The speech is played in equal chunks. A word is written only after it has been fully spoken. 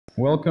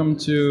Welcome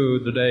to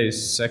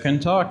today's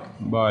second talk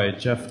by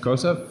Jeff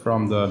Kosseff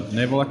from the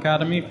Naval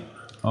Academy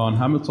on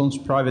Hamilton's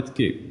private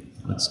key.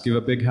 Let's give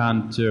a big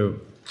hand to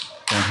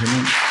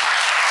him.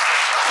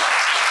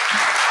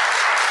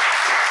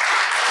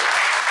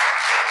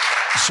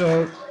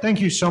 So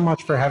thank you so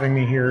much for having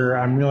me here.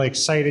 I'm really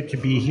excited to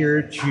be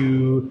here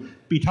to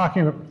be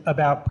talking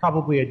about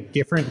probably a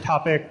different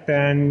topic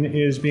than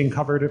is being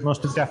covered at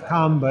most of DEF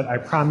CON, but I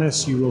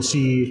promise you will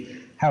see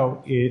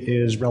how it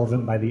is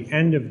relevant by the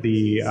end of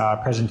the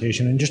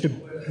presentation. And just a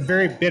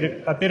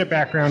bit of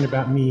background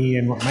about me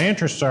and what my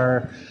interests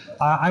are.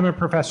 I'm a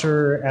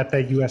professor at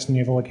the U.S.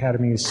 Naval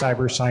Academy's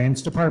Cyber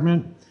Science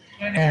Department.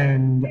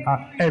 And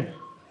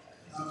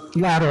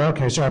louder,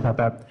 okay, sorry about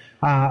that.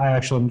 I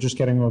actually am just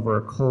getting over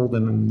a cold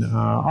in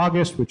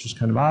August, which is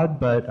kind of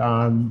odd, but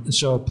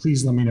so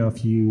please let me know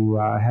if you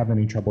have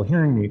any trouble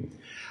hearing me.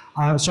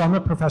 So I'm a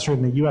professor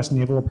in the U.S.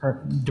 Naval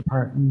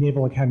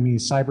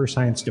Academy's Cyber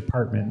Science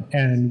Department,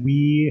 and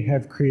we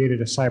have created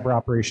a cyber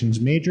operations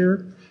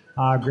major,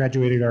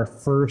 graduated our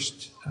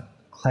first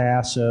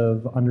class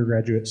of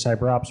undergraduate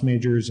cyber ops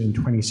majors in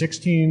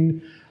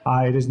 2016.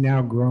 It has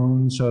now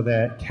grown so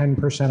that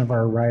 10% of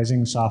our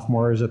rising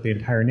sophomores at the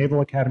entire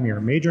Naval Academy are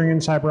majoring in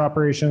cyber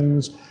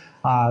operations.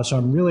 So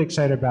I'm really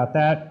excited about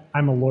that.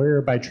 I'm a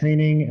lawyer by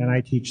training, and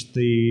I teach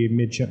the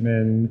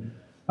midshipmen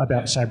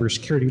about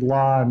cybersecurity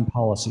law and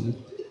policy.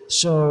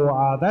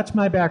 So that's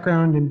my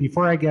background, and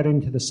before I get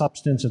into the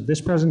substance of this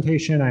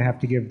presentation, I have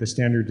to give the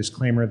standard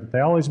disclaimer that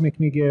they always make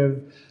me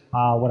give.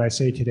 What I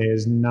say today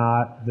is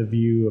not the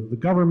view of the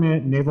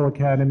government, Naval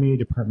Academy,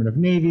 Department of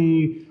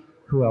Navy,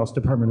 who else?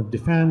 Department of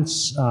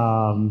Defense.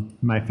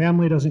 My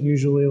family doesn't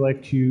usually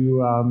like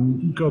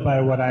to go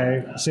by what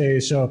I say,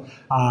 so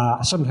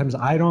sometimes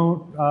I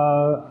don't.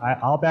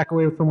 I'll back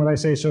away from what I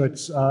say. So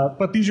it's,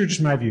 but these are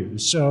just my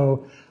views.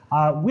 So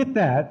with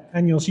that,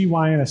 and you'll see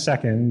why in a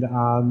second,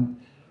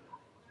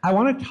 I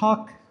want to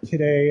talk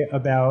today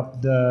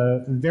about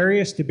the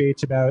various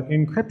debates about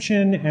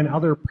encryption and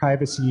other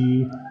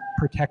privacy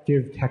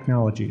protective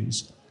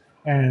technologies.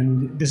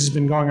 And this has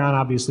been going on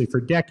obviously for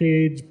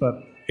decades,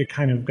 but it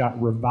kind of got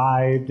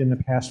revived in the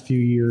past few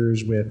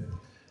years with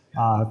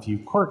a few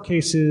court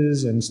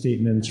cases and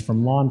statements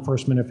from law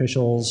enforcement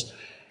officials.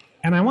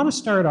 And I want to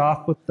start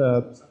off with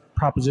the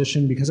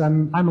proposition because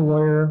I'm a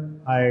lawyer.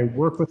 I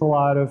work with a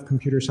lot of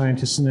computer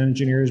scientists and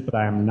engineers, but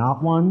I am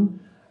not one.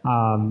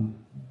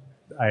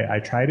 I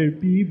try to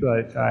be,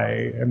 but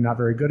I am not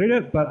very good at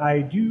it. But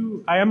I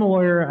am a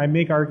lawyer. I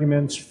make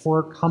arguments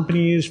for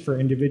companies, for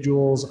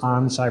individuals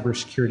on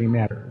cybersecurity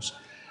matters.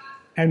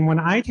 And when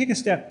I take a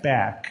step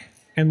back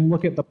and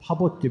look at the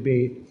public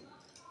debate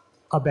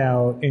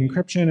about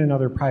encryption and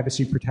other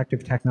privacy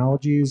protective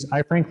technologies,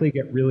 I frankly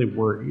get really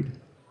worried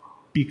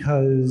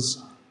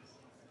because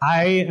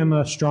I am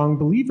a strong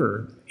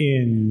believer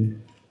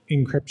in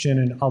encryption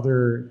and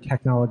other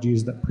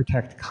technologies that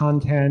protect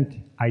content,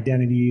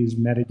 identities,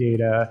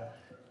 metadata,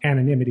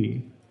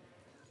 anonymity.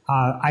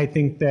 I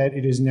think that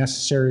it is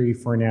necessary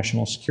for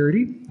national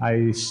security.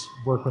 I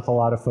work with a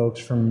lot of folks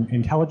from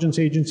intelligence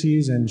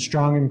agencies, and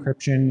strong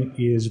encryption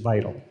is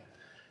vital.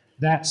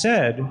 That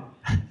said,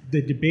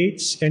 the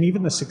debates and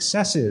even the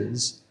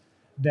successes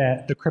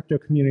that the crypto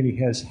community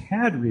has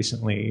had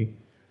recently,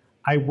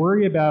 I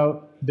worry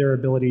about their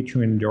ability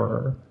to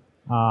endure,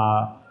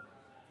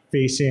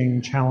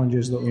 facing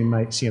challenges that we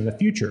might see in the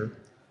future.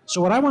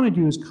 So what I want to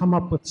do is come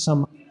up with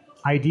some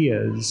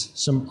ideas,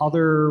 some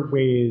other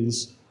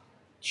ways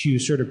to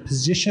sort of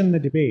position the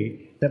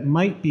debate that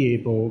might be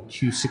able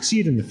to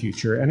succeed in the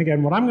future. And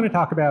again, what I'm going to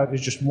talk about is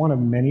just one of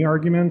many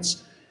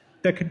arguments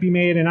that could be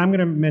made, and I'm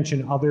going to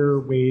mention other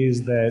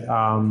ways that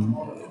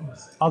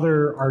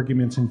other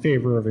arguments in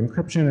favor of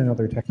encryption and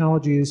other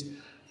technologies.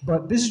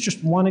 But this is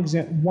just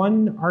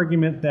one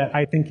argument that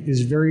I think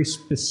is very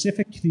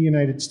specific to the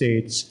United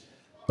States,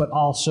 but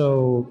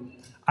also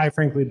I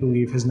frankly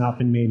believe has not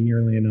been made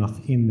nearly enough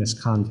in this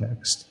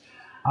context.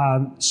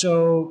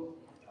 So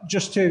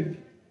just to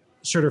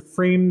sort of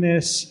frame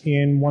this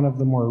in one of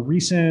the more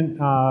recent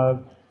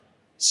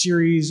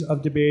series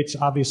of debates,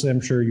 obviously I'm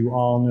sure you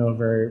all know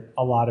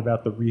a lot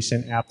about the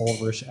recent Apple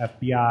versus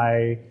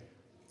FBI,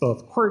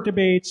 both court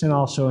debates and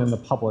also in the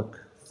public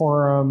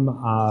forum.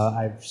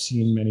 I've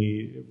seen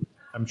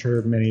I'm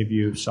sure many of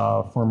you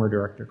saw former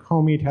Director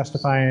Comey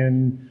testify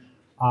in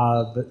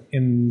I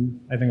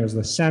think it was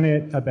the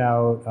Senate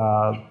about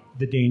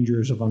the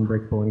dangers of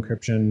unbreakable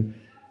encryption.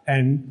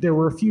 And there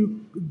were a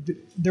few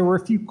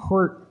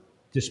court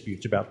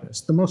disputes about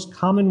this. The most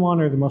common one,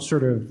 or the most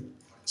sort of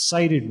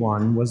cited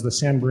one, was the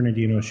San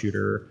Bernardino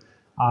shooter,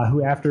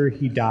 who after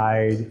he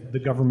died, the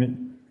government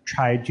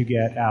tried to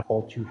get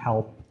Apple to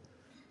help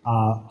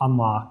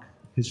unlock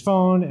his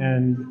phone,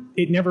 and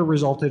it never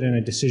resulted in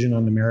a decision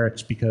on the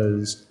merits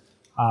because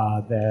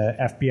the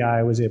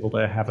FBI was able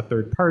to have a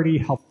third party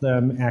help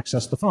them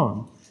access the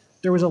phone.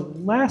 There was a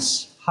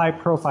less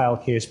high-profile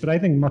case, but I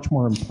think much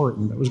more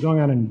important, that was going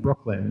on in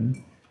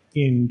Brooklyn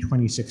in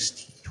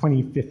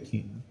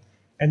 2015.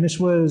 And this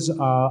was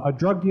a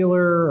drug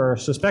dealer, or a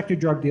suspected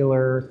drug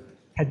dealer,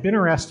 had been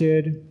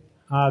arrested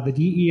the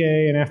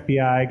DEA and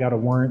FBI got a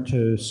warrant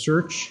to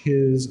search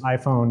his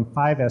iPhone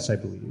 5S, I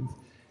believe.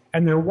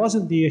 And there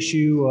wasn't the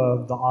issue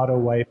of the auto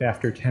wipe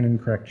after 10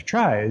 incorrect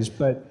tries,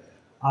 but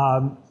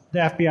the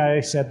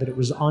FBI said that it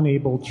was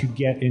unable to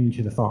get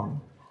into the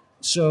phone.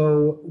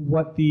 So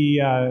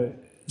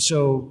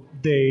so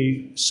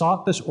they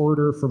sought this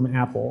order from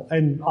Apple,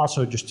 and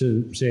also just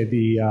to say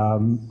the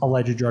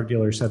alleged drug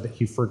dealer said that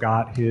he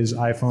forgot his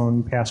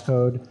iPhone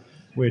passcode,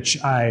 which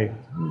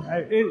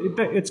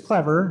it's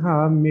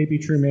clever, maybe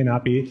true, may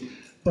not be.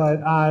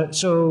 But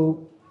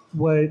so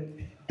what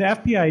the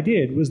FBI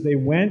did was they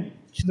went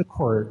to the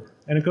court,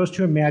 and it goes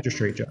to a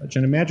magistrate judge,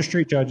 and a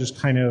magistrate judge is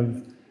kind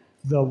of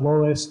the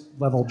lowest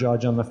level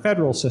judge on the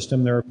federal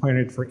system. They're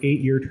appointed for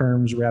 8-year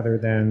terms rather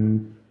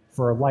than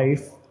for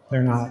life.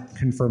 They're not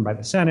confirmed by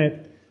the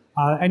Senate.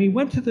 And the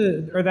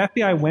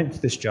FBI went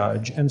to this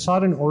judge and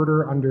sought an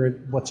order under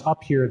what's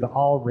up here, the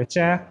All Writs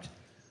Act.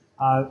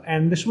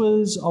 And this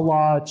was a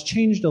law, it's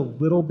changed a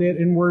little bit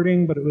in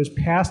wording, but it was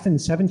passed in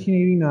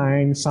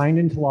 1789, signed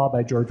into law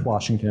by George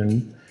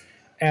Washington.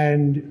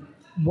 And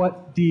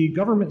what the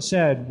government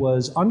said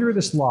was, under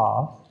this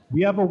law,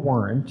 we have a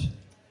warrant,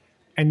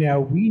 and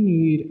now we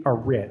need a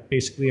writ,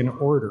 basically an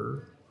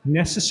order,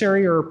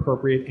 necessary or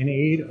appropriate in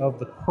aid of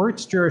the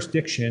court's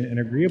jurisdiction and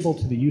agreeable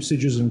to the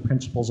usages and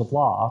principles of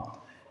law.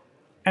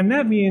 And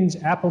that means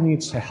Apple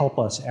needs to help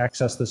us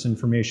access this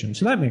information.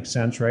 So that makes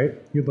sense, right?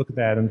 You look at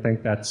that and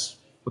think that's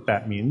what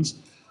that means.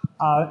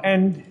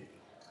 And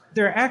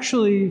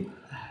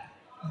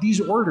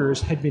these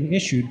orders had been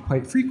issued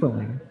quite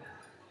frequently.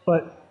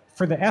 But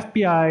for the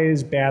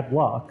FBI's bad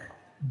luck,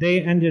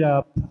 they ended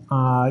up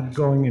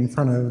going in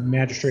front of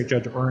Magistrate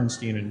Judge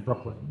Orenstein in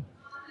Brooklyn.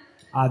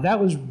 That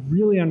was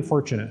really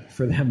unfortunate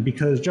for them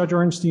because Judge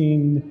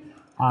Orenstein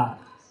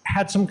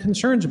had some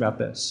concerns about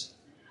this.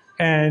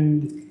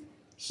 And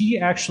he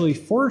actually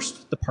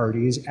forced the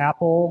parties,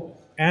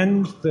 Apple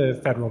and the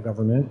federal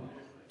government,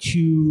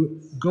 to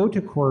go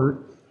to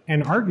court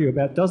and argue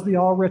about, does the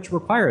All Writs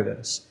require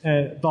this?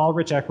 The All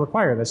Writs Act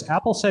require this?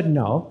 Apple said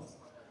no,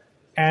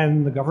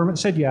 and the government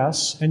said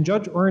yes, and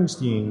Judge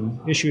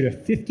Orenstein issued a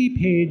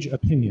 50-page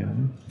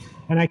opinion.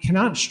 And I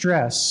cannot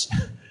stress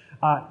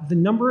the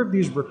number of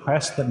these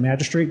requests that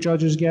magistrate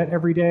judges get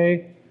every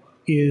day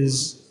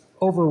is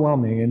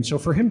overwhelming. And so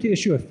for him to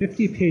issue a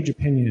 50-page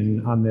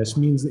opinion on this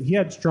means that he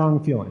had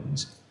strong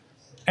feelings.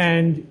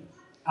 And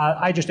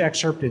I just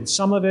excerpted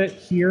some of it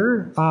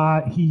here.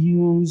 He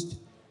used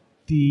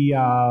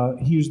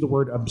the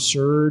word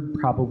absurd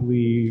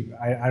probably,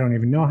 I don't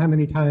even know how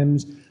many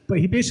times, but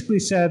he basically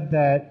said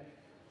that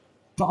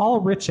the All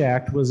Writs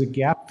Act was a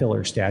gap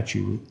filler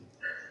statute,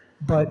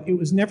 but it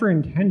was never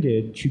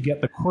intended to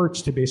get the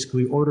courts to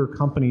basically order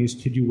companies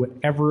to do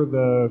whatever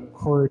the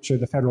courts or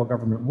the federal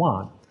government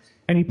want.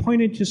 And he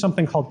pointed to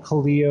something called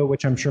CALEA,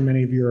 which I'm sure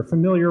many of you are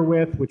familiar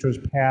with, which was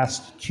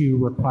passed to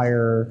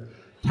require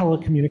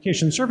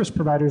telecommunication service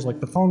providers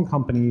like the phone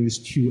companies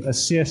to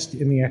assist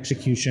in the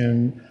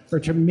execution or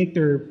to make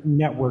their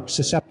network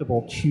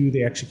susceptible to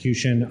the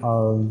execution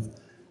of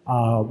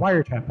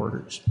wiretap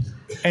orders.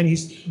 And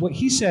what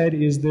he said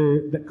is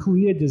that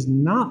CALEA does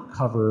not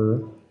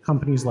cover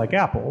companies like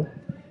Apple,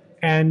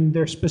 and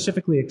they're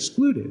specifically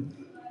excluded.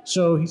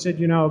 So he said,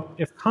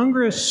 if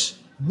Congress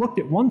looked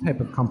at one type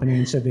of company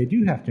and said they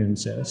do have to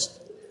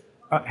assist,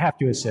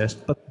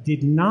 but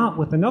did not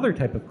with another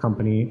type of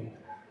company,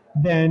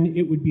 then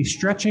it would be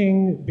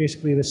stretching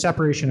basically the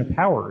separation of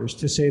powers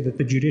to say that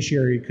the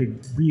judiciary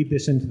could read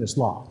this into this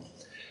law.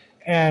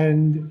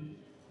 And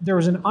there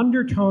was an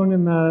undertone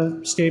in the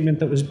statement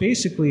that was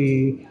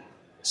basically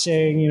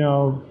saying,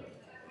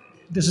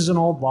 this is an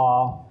old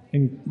law.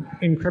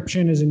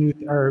 Encryption is a new,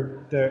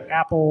 or the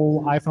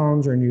Apple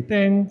iPhones are a new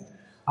thing,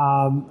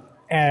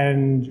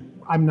 and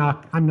I'm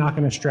not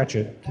going to stretch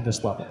it to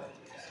this level.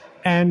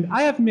 And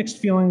I have mixed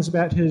feelings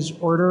about his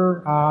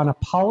order on a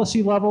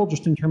policy level,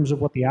 just in terms of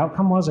what the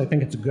outcome was. I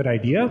think it's a good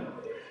idea,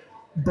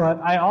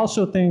 but I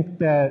also think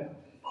that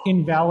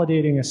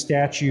invalidating a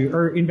statute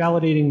or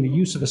invalidating the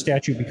use of a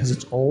statute because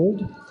it's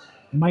old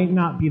might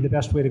not be the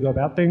best way to go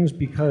about things,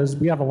 because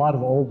we have a lot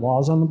of old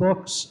laws on the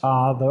books. The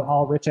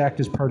All Writs Act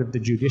is part of the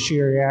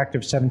Judiciary Act of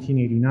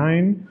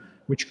 1789,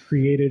 which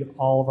created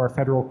all of our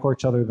federal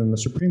courts other than the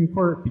Supreme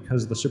Court,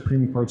 because the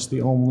Supreme Court's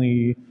the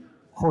only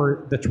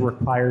court that's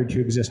required to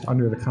exist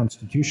under the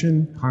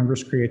Constitution.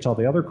 Congress creates all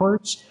the other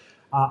courts.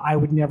 I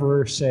would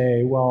never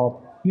say,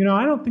 well,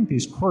 I don't think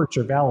these courts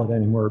are valid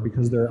anymore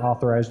because they're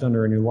authorized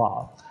under a new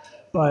law.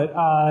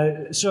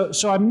 But so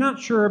I'm not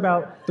sure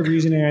about the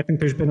reasoning. I think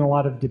there's been a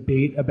lot of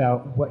debate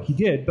about what he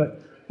did.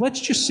 But let's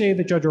just say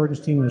that Judge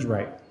Orenstein was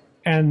right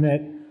and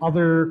that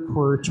other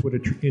courts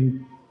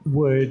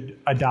would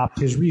adopt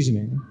his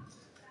reasoning.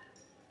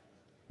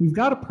 We've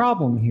got a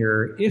problem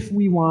here if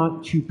we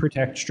want to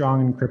protect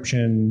strong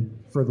encryption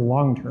for the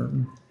long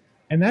term.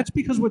 And that's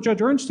because what Judge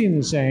Orenstein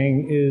is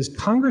saying is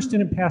Congress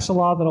didn't pass a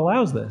law that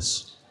allows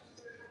this.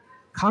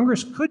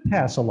 Congress could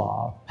pass a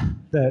law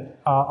that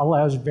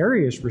allows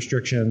various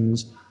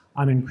restrictions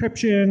on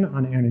encryption,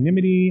 on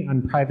anonymity,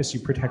 on privacy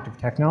protective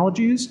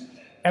technologies,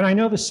 and I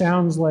know this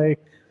sounds like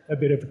a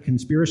bit of a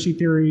conspiracy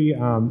theory.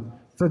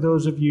 For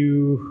those of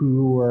you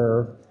who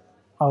are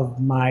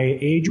of my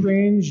age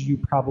range, you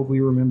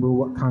probably remember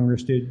what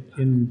Congress did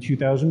in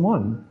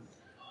 2001.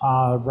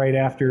 Right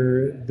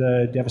after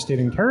the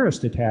devastating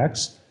terrorist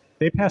attacks,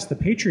 they passed the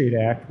Patriot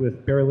Act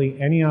with barely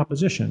any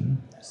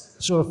opposition.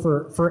 So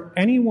for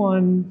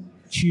anyone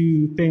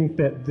to think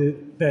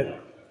that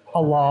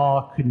a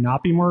law could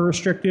not be more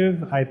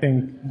restrictive, I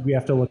think we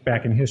have to look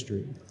back in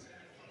history.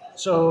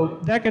 So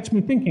that gets me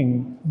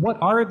thinking, what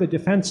are the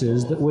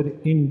defenses that would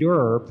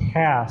endure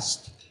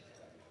past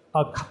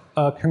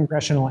a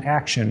congressional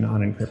action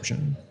on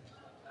encryption?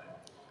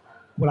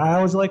 What I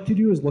always like to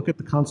do is look at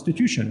the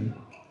Constitution.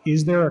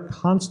 Is there a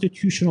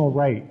constitutional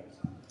right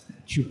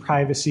to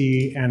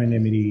privacy,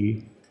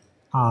 anonymity,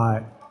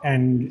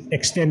 and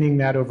extending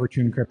that over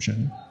to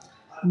encryption?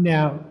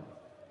 Now,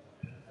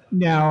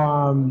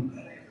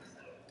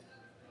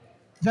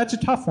 that's a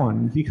tough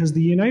one because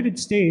the United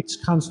States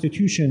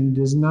Constitution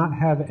does not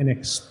have an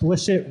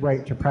explicit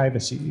right to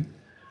privacy.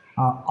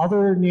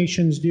 Other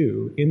nations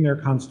do in their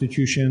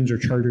constitutions or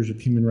charters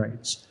of human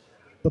rights,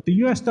 but the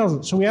U.S.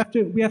 doesn't. So we have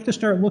to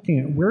start looking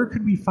at where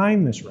could we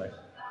find this right.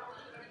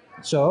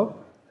 So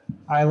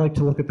I like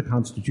to look at the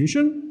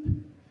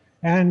Constitution,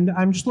 and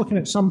I'm just looking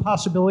at some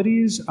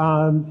possibilities,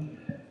 and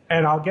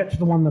I'll get to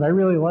the one that I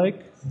really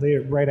like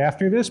right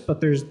after this.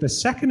 But there's the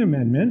Second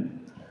Amendment,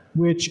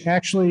 which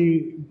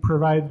actually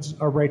provides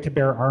a right to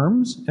bear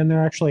arms, and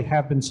there actually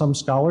have been some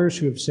scholars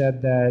who have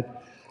said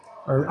that,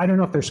 or I don't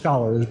know if they're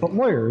scholars, but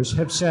lawyers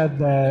have said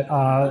that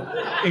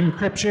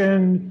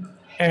encryption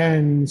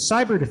and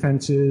cyber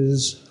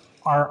defenses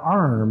are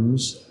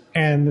arms,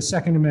 and the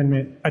Second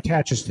Amendment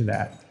attaches to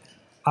that.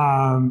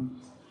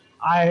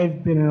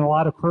 I've been in a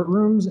lot of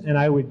courtrooms, and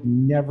I would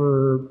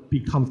never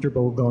be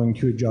comfortable going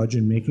to a judge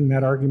and making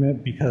that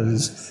argument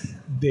because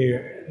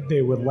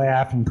they would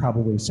laugh and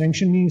probably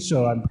sanction me,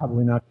 so I'm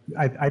probably not,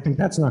 I think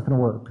that's not going to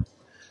work.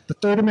 The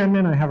Third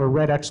Amendment, I have a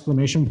red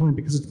exclamation point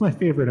because it's my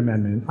favorite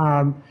amendment.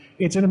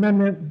 It's an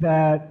amendment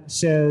that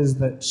says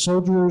that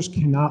soldiers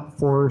cannot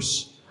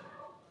force,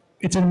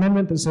 it's an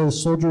amendment that says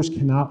soldiers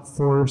cannot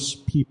force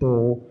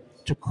people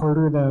to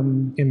quarter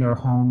them in their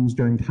homes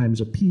during times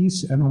of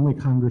peace, and only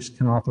Congress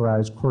can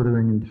authorize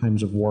quartering in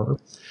times of war.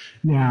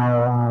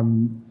 Now,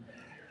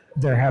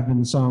 there have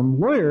been some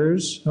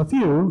lawyers, a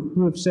few,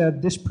 who have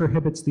said this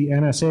prohibits the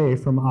NSA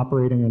from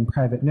operating on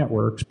private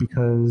networks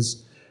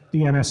because the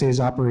NSA's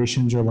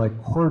operations are like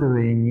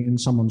quartering in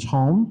someone's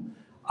home.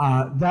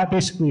 That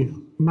basically,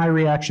 my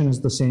reaction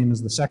is the same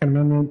as the Second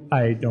Amendment.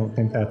 I don't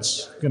think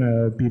that's going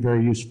to be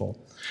very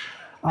useful.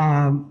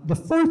 The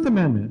Fourth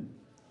Amendment,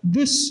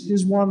 this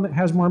is one that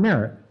has more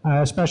merit,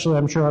 especially,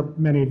 I'm sure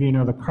many of you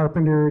know the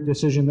Carpenter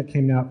decision that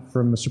came out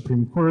from the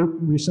Supreme Court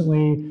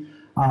recently,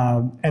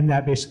 and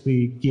that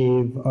basically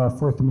gave a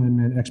Fourth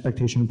Amendment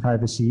expectation of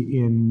privacy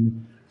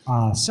in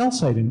cell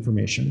site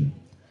information.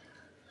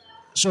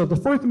 So the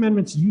Fourth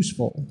Amendment's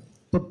useful,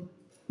 but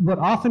what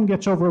often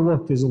gets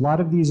overlooked is a lot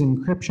of these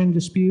encryption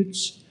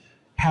disputes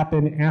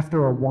happen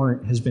after a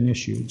warrant has been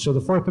issued. So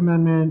the Fourth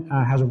Amendment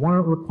has a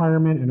warrant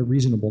requirement and a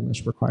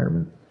reasonableness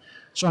requirement.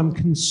 So I'm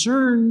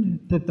concerned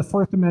that the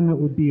Fourth Amendment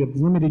would be of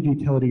limited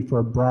utility for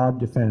a broad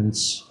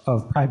defense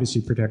of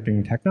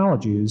privacy-protecting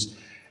technologies.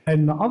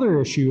 And the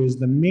other issue is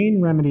the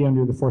main remedy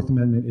under the Fourth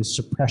Amendment is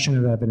suppression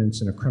of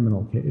evidence in a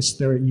criminal case.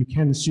 You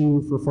can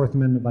sue for Fourth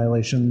Amendment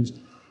violations,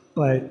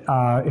 but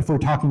if we're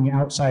talking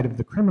outside of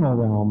the criminal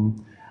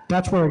realm,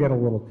 that's where I get a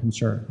little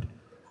concerned.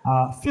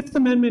 Fifth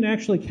Amendment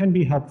actually can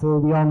be helpful.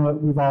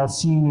 We've all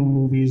seen in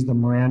movies the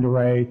Miranda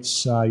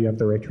rights, you have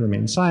the right to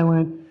remain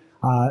silent.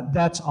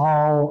 That's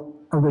all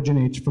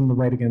originates from the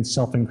right against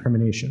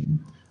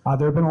self-incrimination.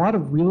 There have been a lot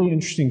of really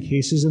interesting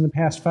cases in the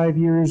past 5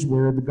 years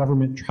where the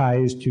government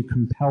tries to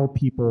compel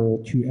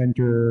people to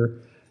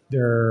enter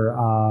their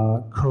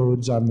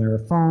codes on their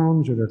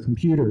phones or their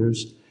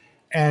computers.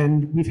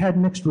 And we've had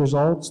mixed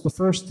results. The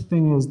first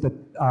thing is that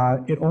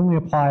it only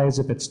applies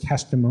if it's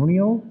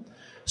testimonial.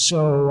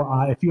 So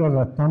if you have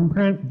a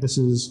thumbprint, this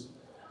is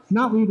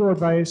not legal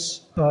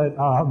advice, but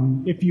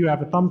if you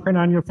have a thumbprint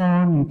on your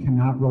phone, you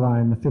cannot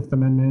rely on the Fifth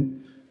Amendment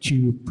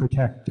to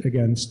protect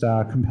against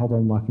compelled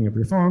unlocking of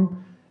your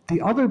phone. The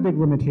other big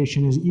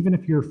limitation is even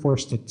if you're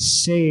forced to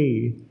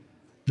say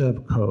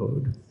the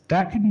code,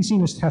 that could be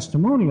seen as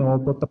testimonial,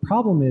 but the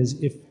problem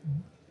is if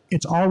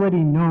it's already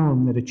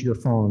known that it's your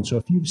phone. So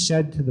if you've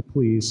said to the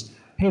police,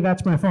 hey,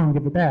 that's my phone,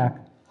 give it back,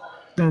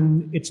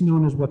 then it's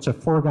known as what's a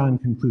foregone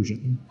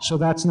conclusion. So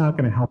that's not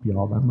going to help you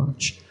all that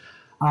much.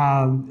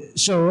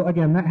 So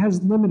again, that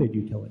has limited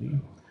utility.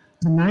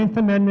 The Ninth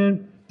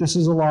Amendment, this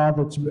is a law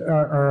that's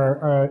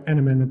an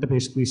amendment that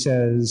basically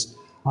says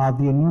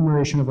the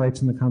enumeration of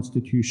rights in the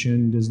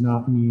Constitution does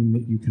not mean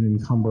that you can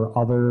encumber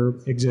other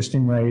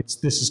existing rights.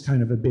 This is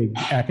kind of a big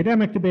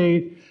academic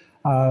debate.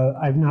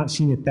 I've not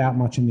seen it that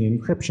much in the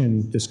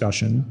encryption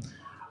discussion.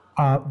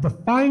 The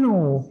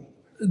final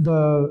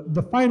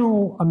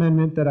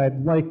amendment that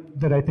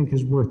I think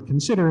is worth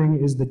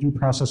considering is the Due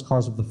Process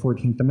Clause of the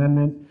 14th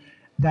Amendment.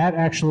 that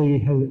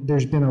actually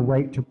there's been a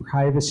right to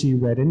privacy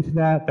read into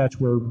that. That's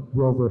where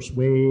Roe versus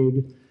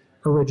Wade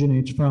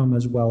originates from,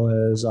 as well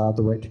as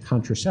the right to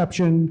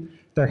contraception.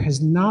 There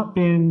has not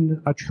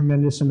been a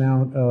tremendous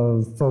amount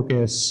of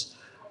focus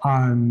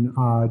on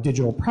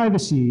digital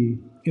privacy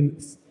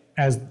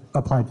as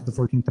applied to the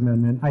 14th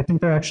Amendment. I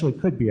think there actually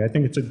could be. I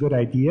think it's a good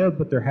idea,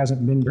 but there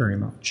hasn't been very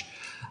much.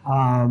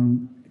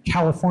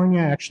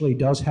 California actually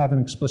does have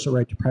an explicit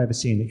right to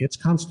privacy in its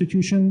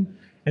constitution,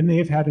 and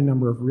they've had a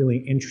number of really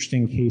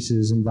interesting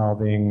cases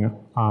involving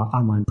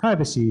online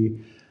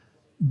privacy.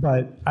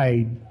 But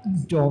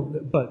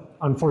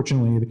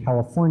unfortunately, the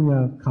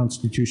California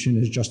Constitution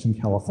is just in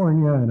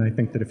California, and I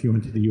think that if you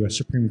went to the US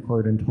Supreme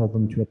Court and told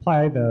them to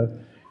apply the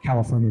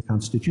California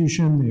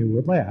Constitution, they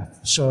would laugh.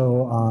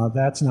 So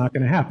that's not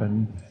going to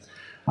happen.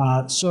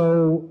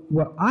 So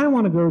what I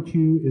want to go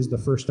to is the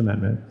First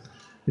Amendment.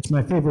 It's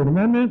my favorite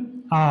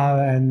amendment,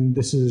 and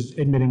this is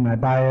admitting my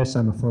bias.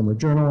 I'm a former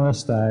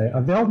journalist. I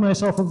availed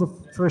myself of the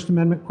First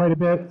Amendment quite a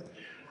bit.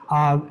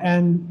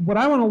 And what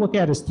I want to look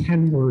at is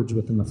 10 words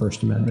within the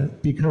First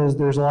Amendment, because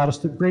there's a lot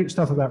of great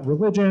stuff about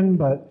religion,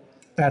 but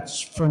that's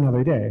for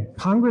another day.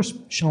 Congress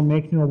shall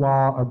make no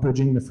law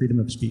abridging the freedom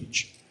of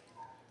speech.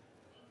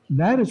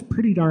 That is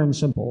pretty darn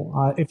simple.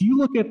 If you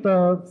look at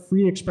the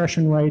free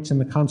expression rights in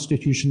the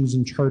constitutions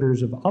and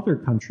charters of other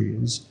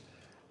countries,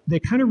 they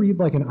kind of read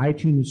like an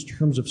iTunes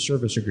terms of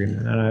service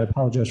agreement. And I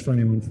apologize for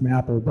anyone from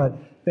Apple, but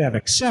they have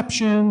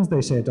exceptions.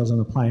 They say it doesn't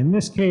apply in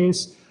this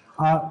case.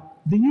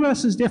 The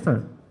US is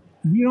different.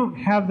 We don't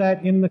have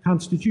that in the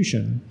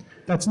Constitution.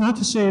 That's not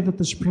to say that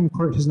the Supreme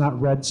Court has not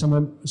read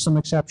some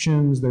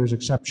exceptions. There's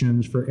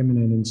exceptions for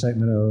imminent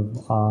incitement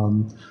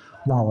of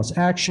lawless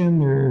action.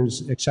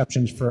 There's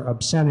exceptions for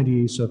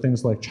obscenity, so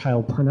things like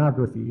child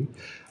pornography.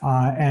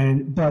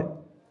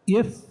 But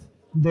if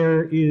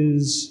there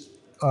is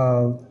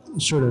a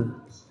sort of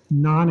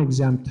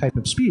non-exempt type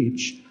of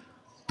speech,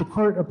 the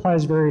court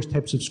applies various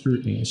types of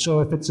scrutiny.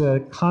 So if it's a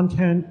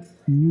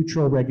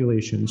content-neutral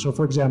regulation, so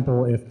for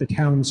example, if the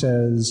town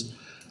says,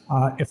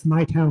 if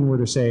my town were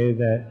to say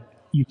that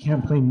you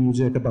can't play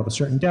music above a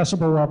certain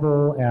decibel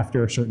level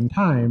after a certain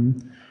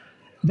time,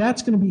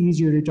 that's going to be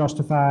easier to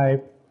justify.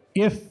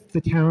 If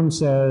the town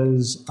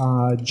says,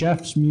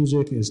 Jeff's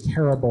music is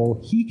terrible,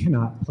 he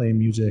cannot play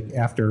music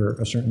after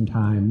a certain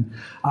time,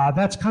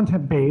 that's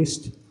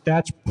content-based.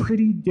 That's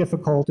pretty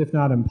difficult, if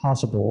not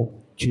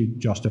impossible, to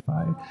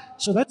justify.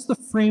 So that's the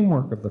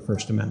framework of the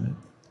First Amendment.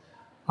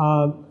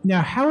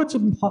 Now, how it's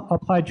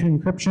applied to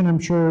encryption, I'm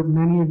sure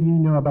many of you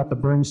know about the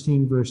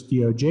Bernstein versus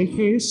DOJ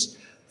case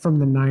from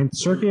the Ninth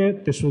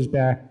Circuit. This was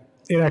back,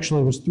 it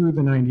actually was through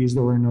the 90s.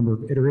 There were a number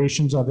of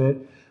iterations of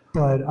it.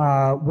 But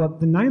what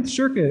the Ninth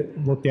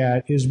Circuit looked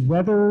at is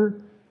whether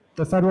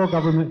the federal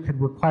government could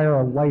require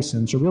a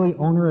license, a really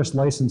onerous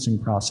licensing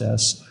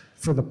process,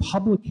 for the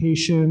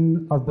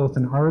publication of both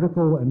an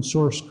article and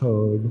source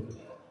code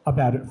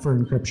about it for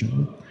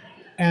encryption.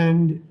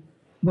 And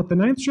what the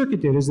Ninth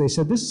Circuit did is they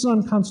said this is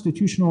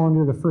unconstitutional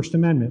under the First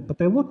Amendment, but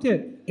they looked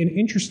at an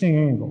interesting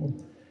angle.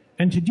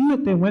 And to do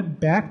it, they went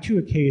back to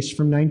a case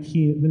from the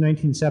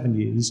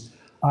 1970s,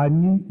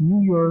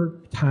 New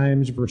York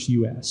Times versus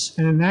US.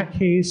 And in that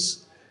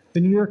case, the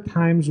New York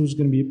Times was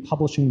going to be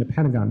publishing the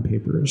Pentagon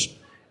Papers.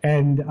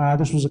 And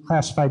this was a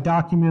classified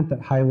document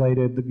that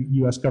highlighted the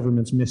US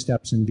government's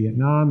missteps in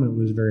Vietnam. It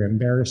was very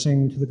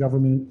embarrassing to the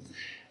government.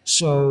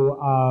 So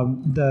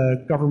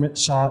the government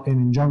sought an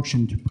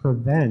injunction to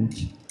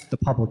prevent the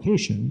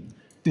publication.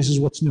 This is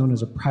what's known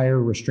as a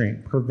prior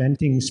restraint,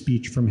 preventing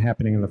speech from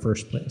happening in the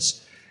first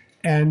place.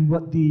 And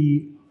what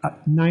the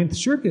Ninth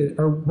Circuit,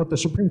 or what the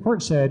Supreme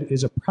Court said,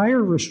 is a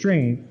prior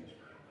restraint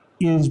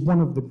is one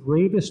of the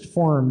gravest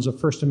forms of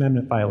First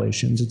Amendment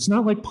violations. It's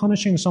not like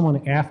punishing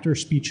someone after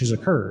speech has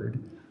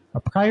occurred. A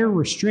prior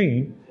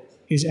restraint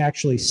is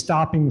actually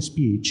stopping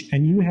speech,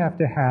 and you have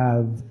to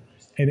have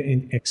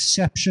an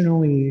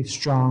exceptionally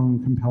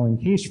strong, compelling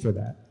case for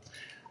that.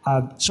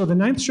 So the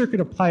Ninth Circuit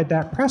applied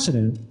that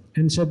precedent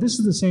and said this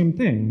is the same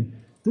thing.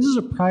 This is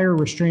a prior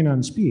restraint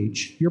on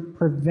speech. You're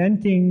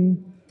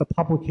preventing the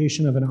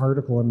publication of an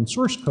article in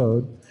source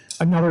code.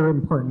 Another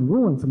important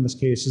ruling from this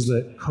case is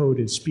that code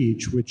is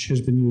speech, which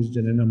has been used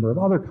in a number of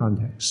other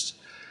contexts.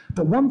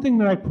 But one thing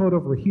that I quote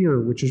over here,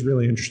 which is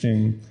really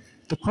interesting,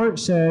 the court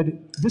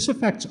said this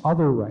affects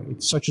other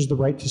rights, such as the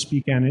right to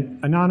speak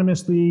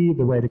anonymously,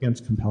 the right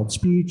against compelled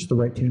speech, the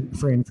right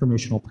for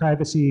informational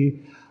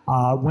privacy,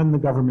 when the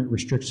government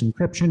restricts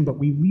encryption, but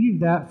we leave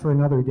that for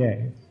another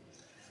day.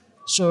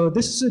 So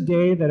this is a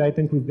day that I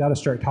think we've got to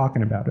start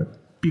talking about it,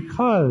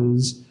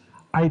 because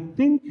I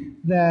think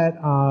that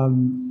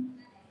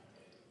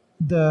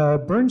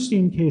the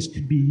Bernstein case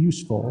could be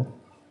useful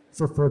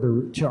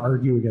to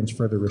argue against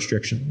further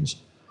restrictions.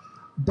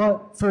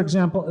 But, for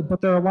example,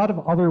 there are a lot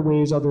of other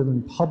ways other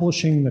than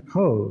publishing the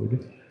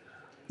code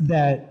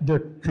that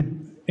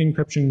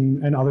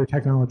encryption and other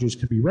technologies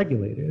could be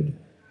regulated.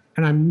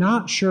 And I'm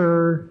not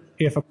sure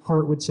if a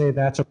court would say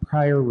that's a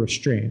prior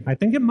restraint. I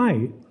think it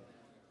might,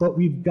 but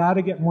we've got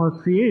to get more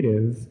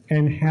creative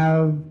and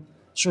have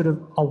sort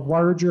of a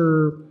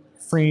larger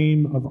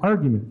frame of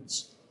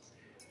arguments.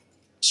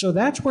 So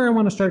that's where I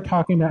want to start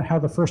talking about how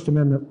the First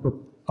Amendment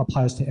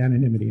applies to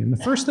anonymity. And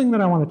the first thing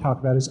that I want to talk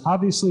about is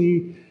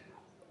obviously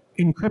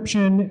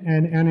encryption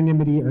and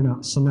anonymity are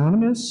not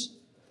synonymous,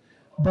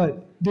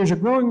 but there's a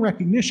growing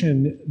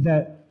recognition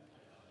that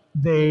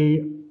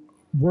they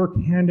work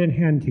hand in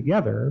hand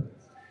together,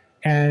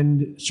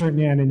 and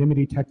certain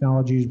anonymity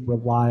technologies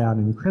rely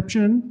on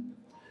encryption.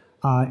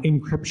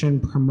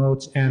 Encryption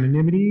promotes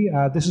anonymity.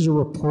 This is a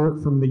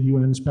report from the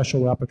UN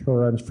Special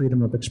Rapporteur on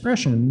Freedom of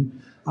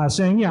Expression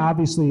saying, yeah,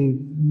 obviously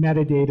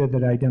metadata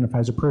that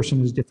identifies a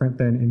person is different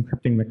than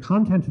encrypting the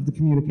content of the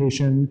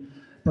communication,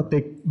 but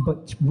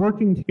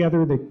working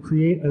together, they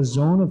create a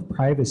zone of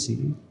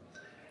privacy.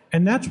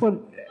 And that's what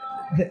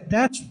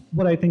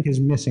I think is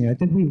missing. I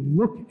think we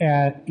look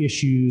at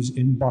issues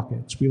in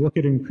buckets. We look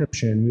at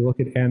encryption, we look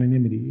at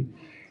anonymity,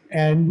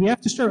 and we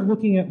have to start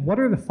looking at what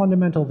are the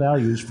fundamental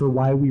values for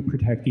why we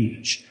protect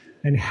each,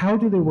 and how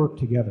do they work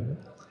together.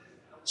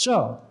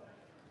 So,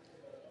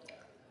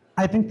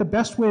 I think the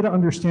best way to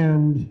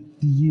understand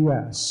the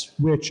US,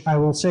 which I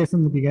will say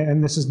from the beginning,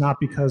 and this is not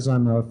because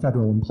I'm a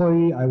federal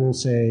employee, I will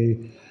say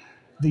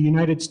the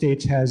United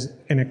States has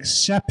an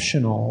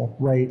exceptional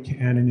right to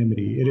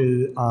anonymity. It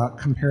is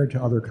compared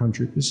to other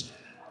countries.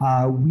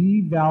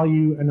 We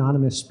value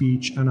anonymous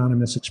speech,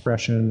 anonymous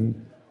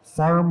expression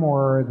far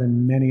more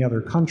than many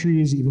other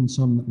countries, even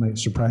some that might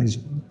surprise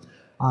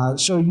you.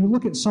 So you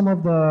look at some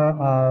of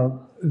the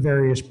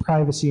various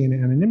privacy and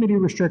anonymity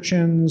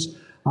restrictions,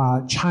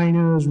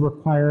 China's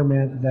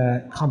requirement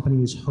that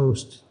companies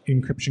host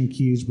encryption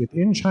keys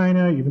within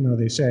China, even though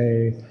they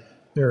say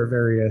there are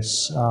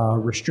various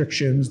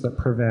restrictions that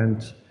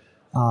prevent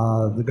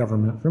the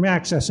government from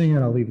accessing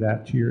it. I'll leave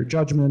that to your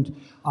judgment.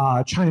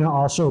 China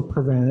also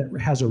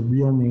has a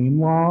real name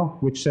law,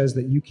 which says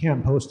that you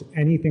can't post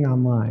anything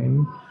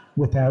online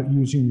without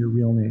using your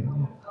real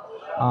name.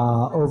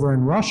 Over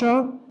in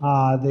Russia,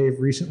 they've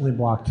recently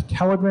blocked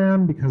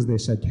Telegram because they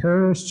said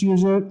terrorists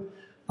use it.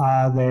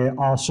 They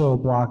also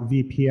block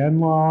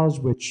VPN laws,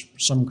 which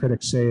some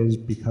critics say is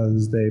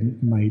because they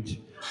might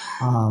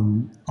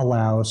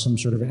allow some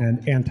sort of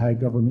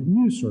anti-government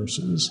news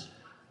sources.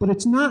 But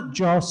it's not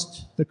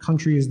just the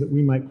countries that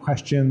we might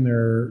question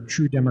their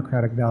true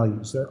democratic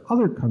values. There are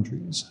other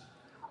countries.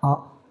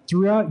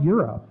 Throughout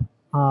Europe,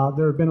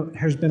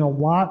 has been a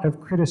lot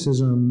of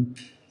criticism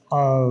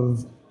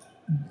of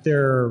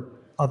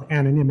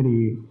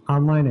anonymity,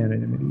 online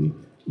anonymity.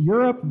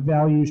 Europe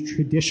values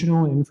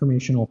traditional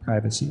informational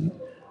privacy.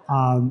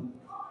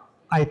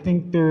 I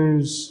think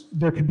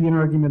there could be an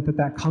argument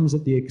that comes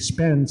at the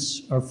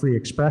expense of free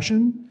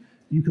expression.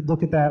 You could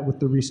look at that with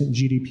the recent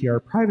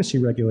GDPR privacy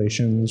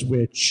regulations,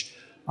 which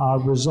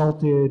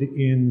resulted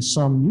in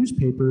some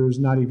newspapers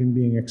not even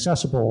being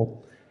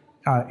accessible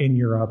in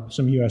Europe,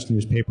 some US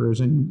newspapers,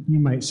 and you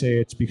might say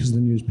it's because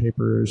the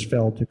newspapers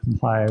failed to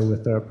comply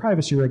with the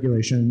privacy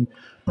regulation,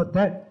 but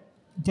that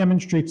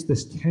demonstrates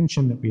this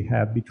tension that we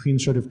have between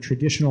sort of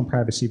traditional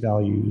privacy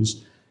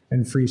values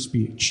and free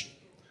speech.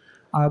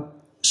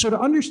 So to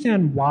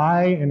understand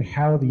why and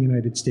how the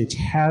United States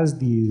has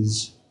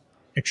these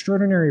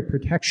extraordinary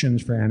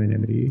protections for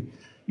anonymity,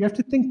 you have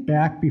to think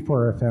back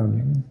before our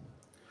founding.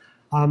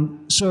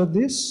 So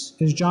this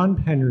is John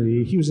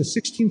Penry. He was a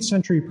 16th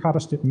century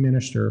Protestant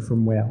minister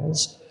from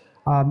Wales.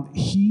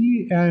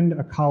 He and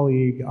a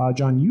colleague,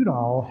 John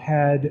Udall,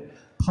 had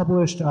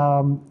published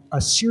a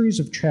series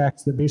of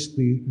tracts that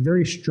basically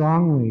very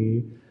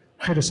strongly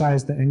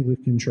criticized the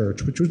Anglican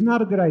Church, which was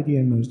not a good idea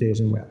in those days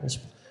in Wales.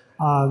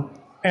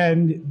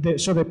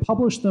 So they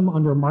published them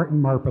under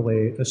Martin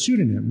Marprelate, a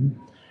pseudonym.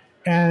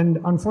 And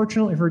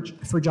unfortunately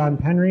for John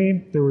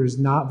Penry, there was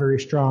not very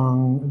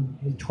strong,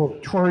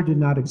 Tor did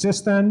not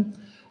exist then.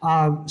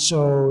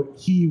 So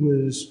he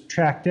was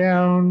tracked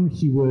down,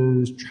 he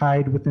was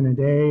tried within a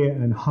day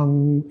and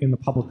hung in the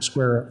public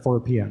square at 4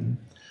 p.m.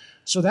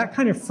 So that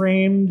kind of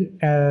framed,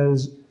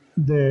 as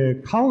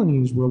the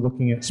colonies were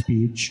looking at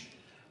speech,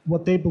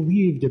 what they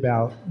believed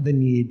about the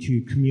need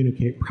to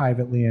communicate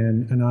privately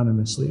and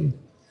anonymously.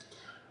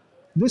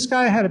 This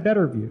guy had a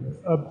better view,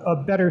 a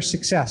better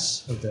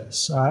success of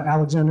this,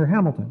 Alexander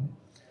Hamilton.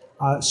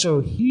 So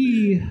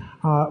he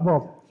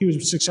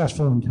was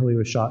successful until he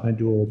was shot in a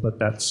duel, but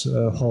that's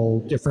a whole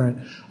different,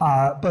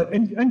 but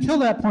until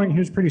that point, he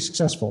was pretty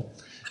successful.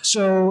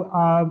 So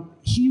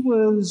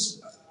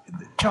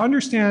to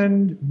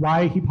understand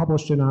why he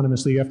published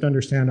anonymously, you have to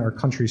understand our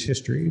country's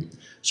history.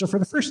 So for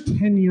the first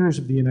 10 years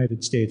of the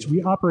United States,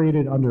 we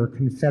operated under a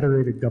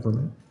confederated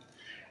government.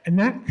 And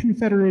that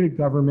confederated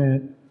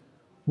government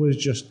was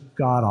just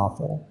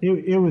god-awful.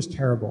 It was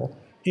terrible.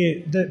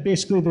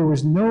 Basically, there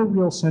was no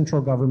real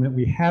central government.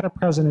 We had a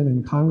president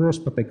and Congress,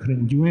 but they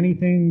couldn't do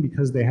anything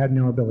because they had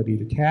no ability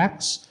to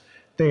tax.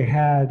 They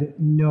had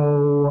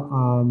no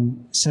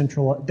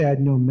they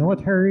had no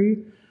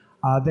military.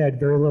 They had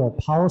very little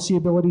policy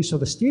ability, so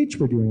the states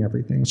were doing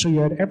everything. So you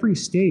had every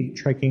state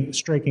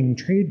striking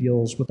trade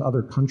deals with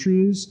other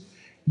countries.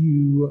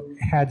 You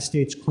had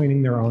states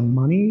coining their own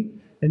money.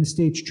 and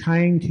states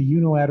trying to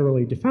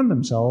unilaterally defend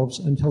themselves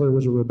until there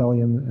was a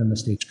rebellion and the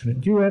states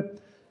couldn't do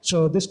it.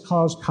 So this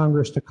caused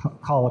Congress to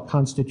call a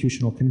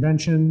constitutional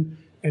convention,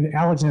 and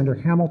Alexander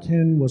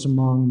Hamilton was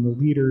among the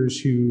leaders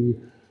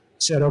who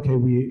said, okay,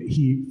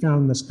 he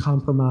found this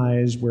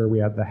compromise where we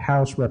had the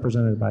House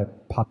represented by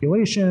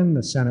population,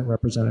 the Senate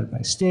represented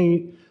by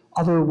state,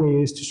 other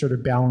ways to sort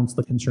of balance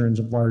the concerns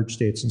of large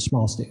states and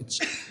small states.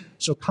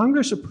 So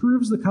Congress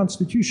approves the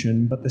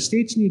Constitution, but the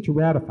states need to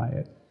ratify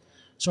it.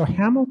 So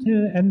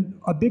Hamilton, and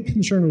a big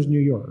concern was New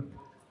York,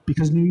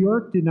 because New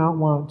York did not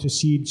want to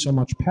cede so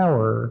much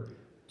power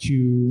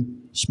to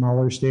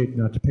smaller state,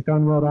 not to pick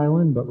on Rhode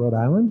Island, but Rhode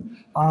Island.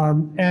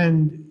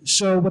 And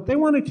so what they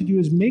wanted to do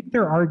is make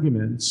their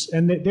arguments,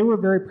 and they were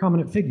very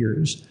prominent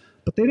figures,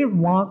 but they didn't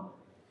want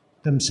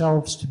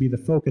themselves to be the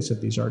focus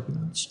of these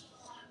arguments.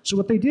 So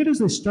what they did is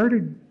they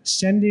started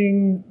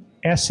sending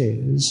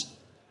essays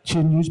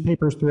to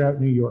newspapers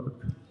throughout New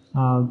York.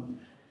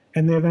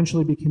 And they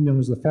eventually became known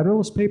as the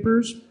Federalist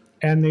Papers,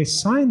 and they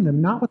signed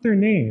them not with their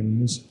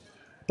names,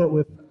 but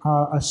with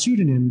a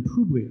pseudonym,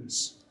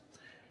 Publius.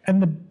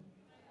 And the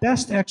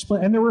best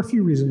explanation, and there were a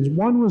few reasons.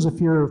 One was a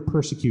fear of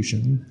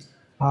persecution.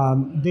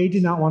 They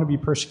did not want to be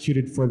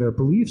persecuted for their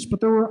beliefs, but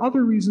there were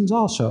other reasons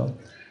also.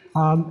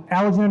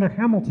 Alexander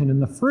Hamilton, in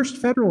the first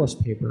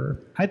Federalist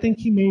paper, I think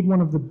he made one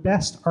of the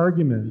best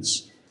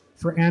arguments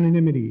for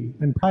anonymity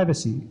and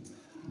privacy.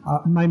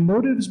 My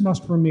motives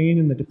must remain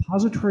in the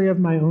depository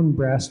of my own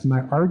breast.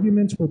 My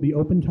arguments will be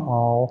open to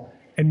all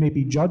and may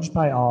be judged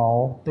by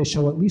all. They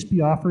shall at least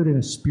be offered in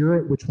a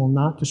spirit which will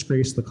not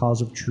disgrace the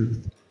cause of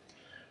truth.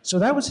 So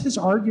that was his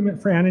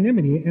argument for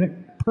anonymity, and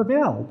it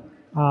prevailed.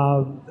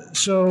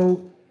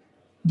 So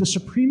the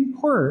Supreme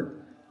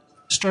Court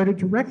started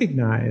to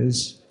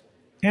recognize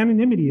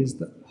anonymity as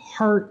the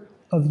heart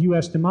of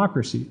US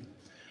democracy.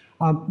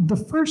 The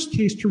first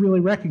case to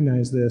really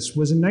recognize this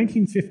was in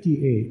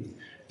 1958.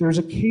 There was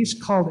a case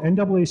called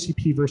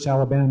NAACP versus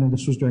Alabama.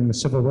 This was during the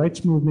Civil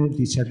Rights Movement,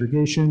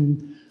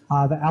 desegregation.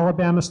 The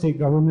Alabama state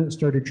government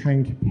started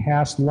trying to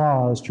pass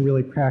laws to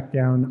really crack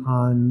down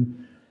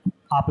on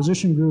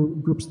opposition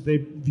groups that they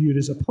viewed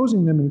as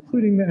opposing them,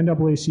 including the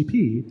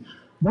NAACP.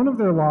 One of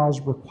their laws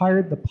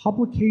required the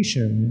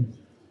publication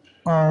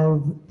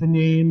of the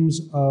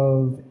names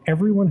of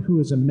everyone who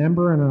is a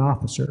member and an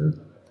officer.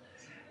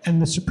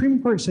 And the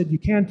Supreme Court said, you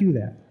can't do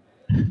that.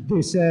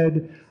 They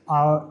said,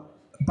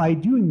 by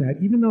doing that,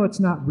 even though it's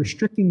not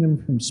restricting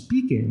them from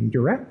speaking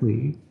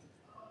directly,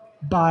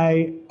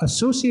 by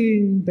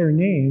associating their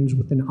names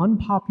with an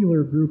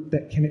unpopular group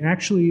that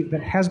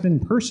has been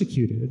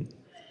persecuted,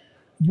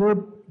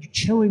 you're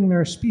chilling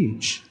their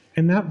speech,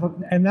 and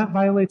that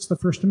violates the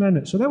First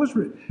Amendment. So that was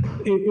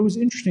it was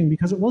interesting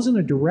because it wasn't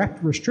a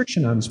direct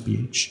restriction on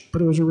speech,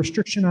 but it was a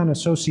restriction on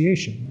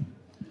association.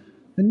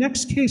 The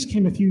next case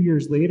came a few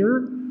years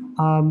later.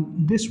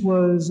 This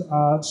was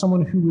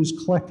someone who was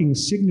collecting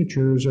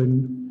signatures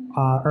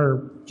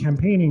or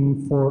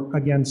campaigning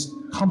against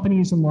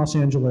companies in Los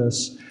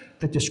Angeles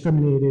that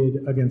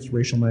discriminated against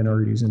racial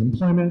minorities in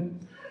employment.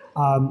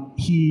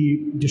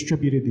 He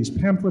distributed these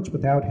pamphlets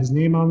without his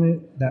name on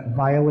it that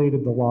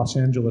violated the Los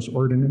Angeles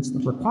ordinance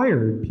that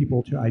required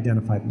people to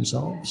identify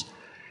themselves.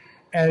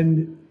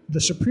 And the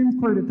Supreme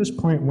Court at this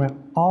point went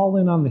all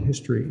in on the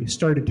history,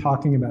 started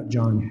talking about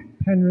John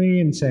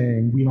Henry and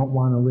saying, we don't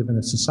want to live in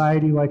a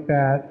society like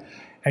that.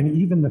 And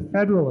even the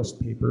Federalist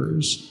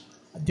Papers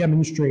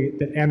demonstrate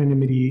that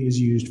anonymity is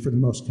used for the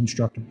most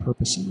constructive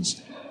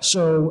purposes.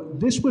 So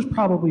this was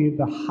probably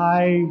the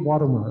high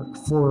watermark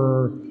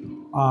for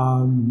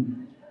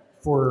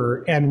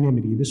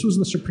anonymity. This was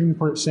the Supreme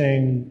Court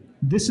saying,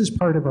 this is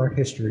part of our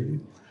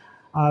history.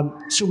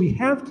 So we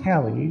have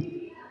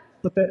tally,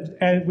 but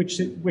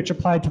which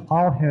applied to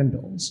all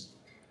handbills.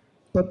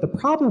 But the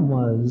problem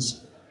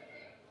was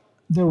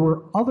there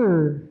were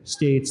other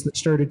states that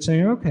started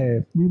saying,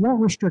 okay, we won't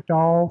restrict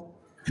all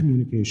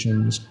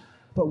communications,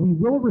 but we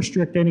will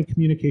restrict any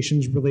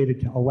communications related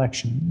to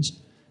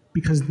elections,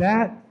 because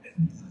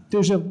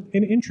there's an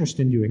interest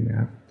in doing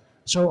that.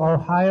 So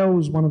Ohio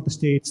was one of the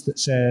states that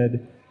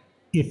said,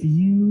 if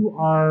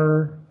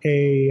you're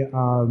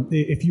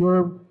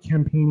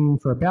campaigning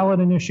for a ballot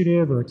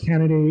initiative or a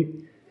candidate,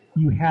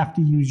 you have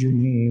to use your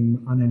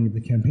name on any of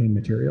the campaign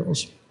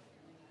materials.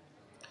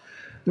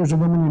 There's a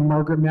woman named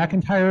Margaret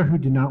McIntyre who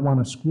did not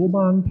want a school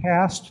bond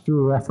passed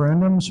through a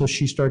referendum, so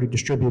she started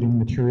distributing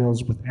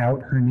materials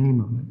without her name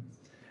on it.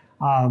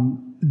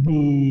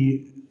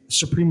 The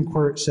Supreme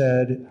Court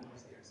said,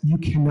 you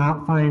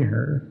cannot fine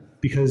her,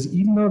 because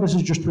even though this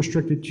is just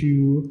restricted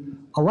to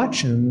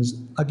elections,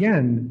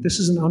 again, this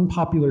is an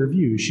unpopular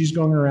view. She's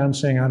going around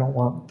saying, I don't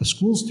want the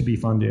schools to be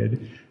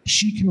funded.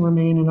 She can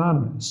remain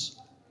anonymous.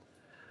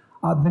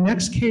 The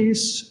next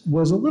case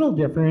was a little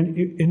different.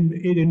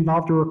 It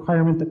involved a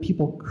requirement that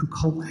people who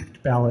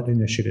collect ballot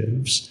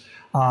initiatives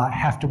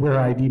have to wear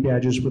ID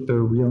badges with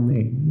their real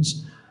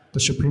names. The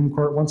Supreme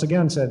Court once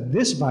again said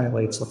this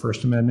violates the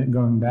First Amendment,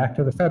 going back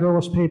to the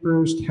Federalist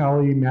Papers,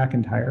 Talley,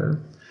 McIntyre.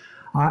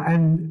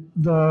 And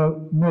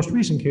the most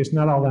recent case,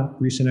 not all that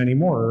recent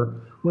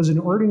anymore, was an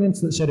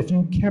ordinance that said if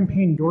you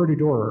campaign door to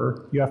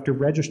door, you have to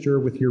register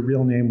with your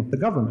real name with the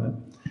government.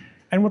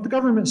 And what the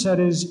government said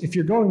is, if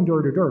you're going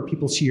door to door,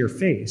 people see your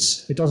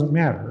face. It doesn't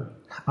matter.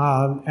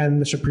 And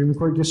the Supreme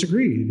Court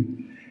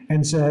disagreed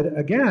and said,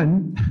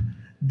 again,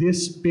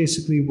 this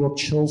basically will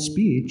chill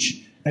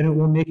speech, and it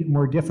will make it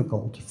more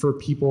difficult for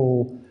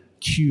people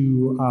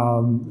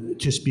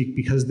to speak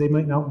because they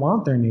might not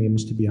want their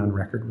names to be on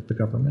record with the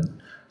government.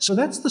 So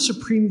that's the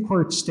Supreme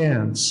Court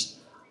stance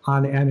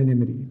on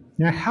anonymity.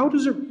 Now, how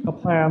does it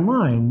apply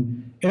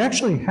online? It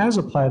actually has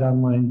applied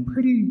online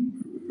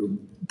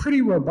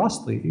pretty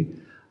robustly.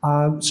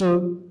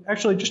 So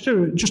actually, just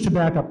to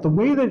back up, the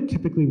way that it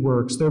typically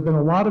works, there have been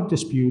a lot of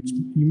disputes,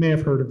 you may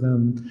have heard of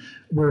them,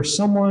 where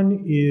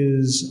someone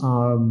is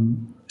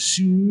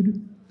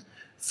sued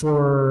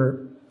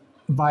for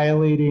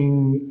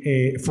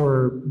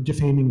for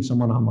defaming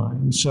someone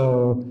online.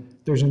 So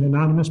there's an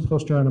anonymous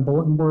poster on a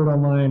bulletin board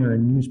online or a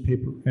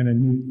newspaper and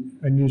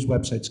a news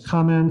website's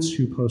comments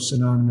who posts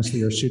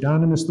anonymously or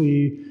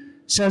pseudonymously,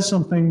 says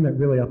something that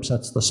really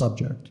upsets the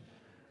subject.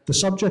 The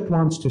subject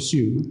wants to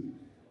sue.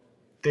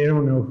 They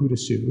don't know who to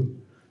sue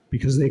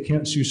because they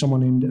can't sue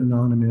someone named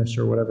Anonymous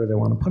or whatever they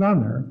want to put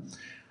on there.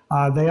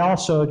 They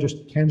also,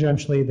 just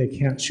tangentially, they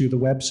can't sue the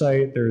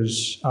website.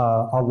 There's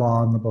a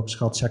law in the books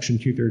called Section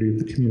 230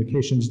 of the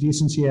Communications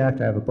Decency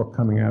Act. I have a book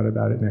coming out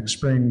about it next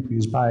spring.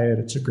 Please buy it.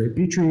 It's a great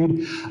beach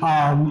read.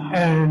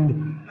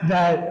 And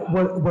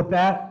what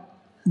that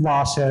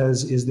law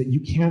says is that you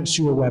can't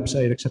sue a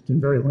website except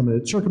in very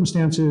limited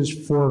circumstances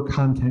for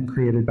content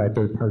created by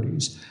third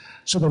parties.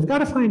 So they've got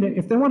to find out,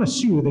 if they want to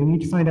sue, they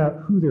need to find out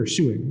who they're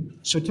suing.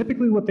 So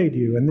typically what they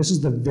do, and this is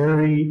the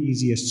very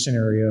easiest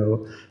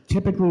scenario,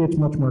 typically it's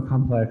much more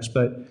complex,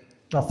 but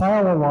they'll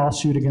file a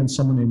lawsuit against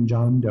someone named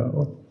John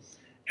Doe,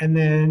 and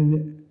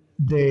then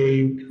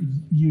they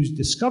use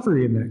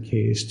discovery in that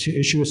case to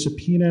issue a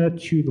subpoena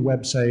to the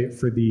website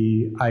for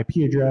the IP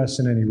address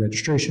and any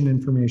registration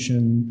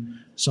information.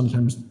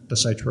 Sometimes the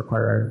sites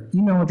require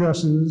email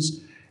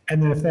addresses. And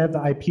then if they have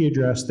the IP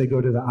address, they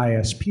go to the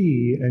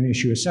ISP and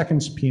issue a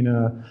second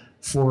subpoena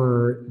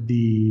for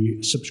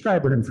the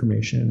subscriber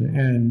information.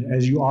 And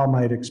as you all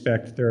might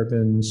expect, there have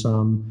been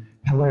some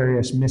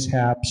hilarious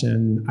mishaps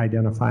in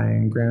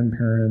identifying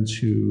grandparents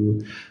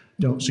who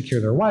don't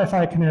secure their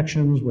Wi-Fi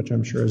connections, which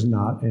I'm sure is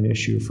not an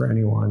issue for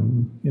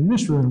anyone in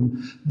this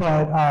room.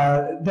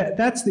 But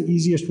that's the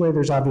easiest way.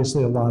 There's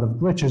obviously a lot of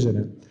glitches in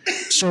it.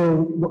 So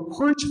what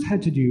courts have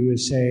had to do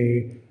is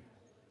say,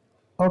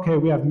 okay,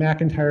 we have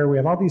McIntyre, we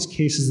have all these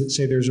cases that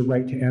say there's a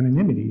right to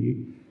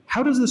anonymity.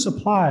 How does this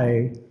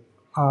apply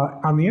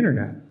on the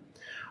internet?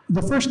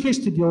 The first case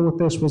to deal with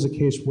this was a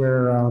case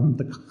where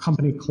the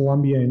company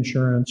Columbia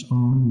Insurance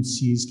owned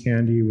See's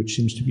Candy, which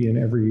seems to be in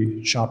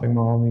every shopping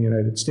mall in the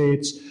United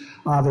States.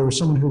 There was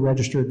someone who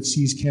registered the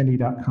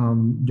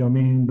seescandy.com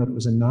domain, but it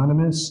was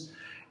anonymous.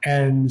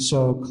 And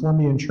so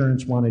Columbia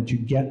Insurance wanted to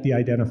get the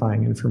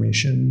identifying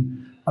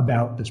information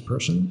about this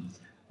person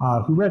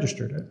who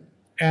registered it.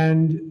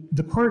 And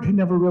the court had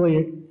never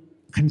really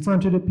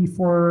confronted it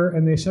before,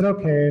 and they said,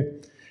 okay,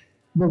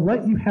 we'll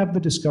let you have the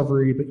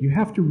discovery, but you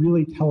have to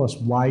really tell us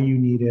why you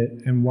need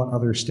it and what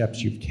other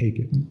steps you've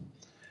taken.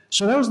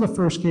 So that was the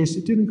first case.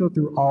 It didn't go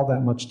through all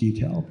that much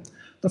detail.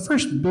 The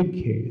first big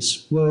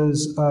case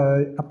was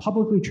a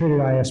publicly traded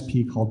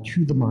ISP called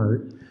To The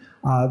Mart.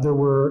 There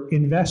were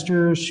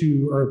investors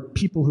or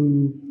people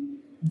who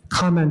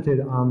commented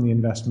on the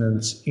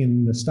investments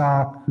in the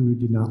stock who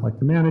did not like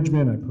the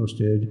management. I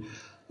posted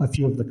a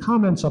few of the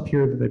comments up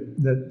here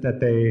that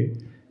they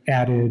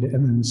added,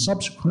 and then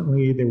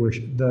subsequently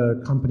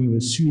the company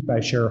was sued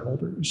by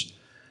shareholders.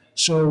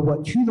 So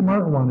what To The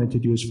Mart wanted to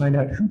do is find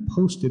out who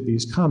posted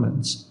these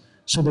comments.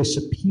 So they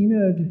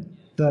subpoenaed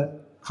the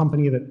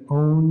company that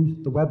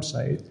owned the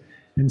website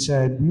and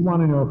said, we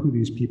want to know who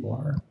these people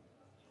are.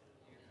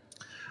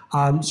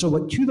 So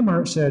what To The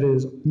Mart said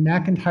is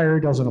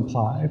McIntyre doesn't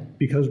apply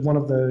because one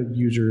of the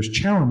users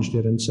challenged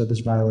it and said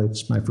this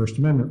violates my First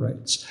Amendment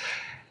rights.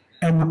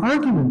 And the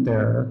argument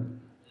there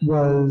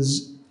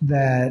was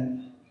that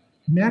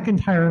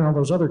McIntyre and all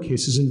those other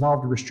cases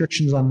involved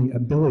restrictions on the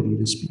ability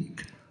to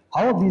speak.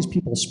 All of these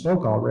people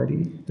spoke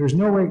already. There's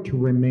no right to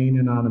remain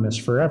anonymous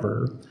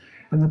forever.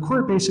 And the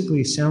court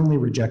basically soundly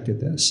rejected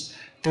this.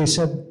 They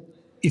said,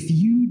 if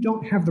you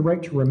don't have the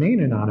right to remain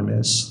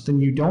anonymous,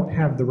 then you don't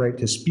have the right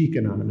to speak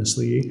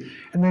anonymously.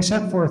 And they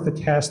set forth a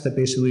test that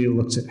basically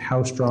looks at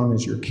how strong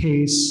is your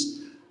case.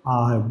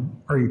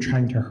 Are you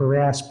trying to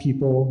harass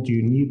people? Do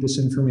you need this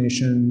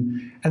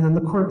information? And then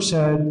the court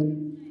said,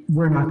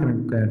 we're not going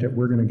to grant it.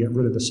 We're going to get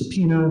rid of the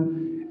subpoena.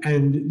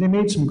 And they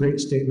made some great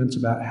statements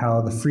about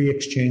how the free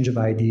exchange of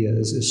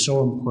ideas is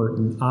so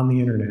important on the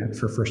internet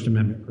for First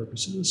Amendment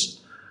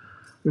purposes.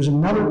 There's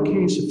another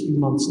case a few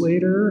months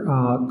later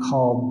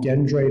called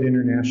Dendrite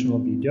International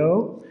v.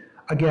 Doe.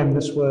 Again,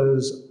 this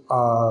was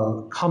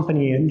a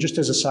company, and just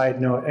as a side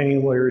note, any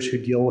lawyers who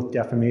deal with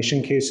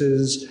defamation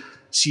cases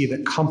see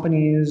that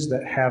companies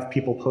that have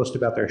people post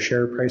about their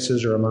share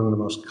prices are among the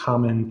most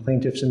common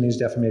plaintiffs in these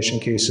defamation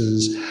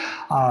cases.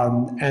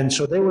 And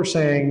so they were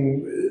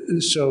saying,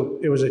 so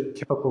it was a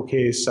typical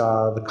case,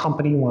 the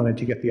company wanted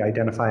to get the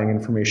identifying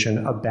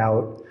information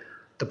about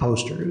the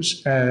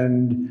posters,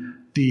 and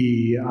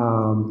the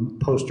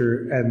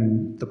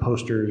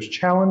posters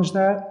challenged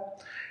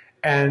that,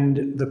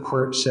 and the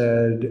court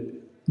said,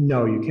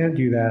 no, you can't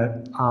do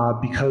that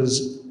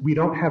because we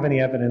don't have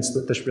any evidence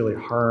that this really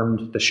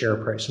harmed the share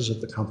prices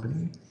of the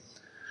company.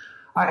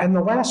 And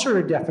the last sort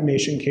of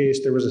defamation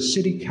case, there was a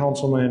city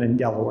councilman in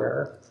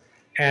Delaware,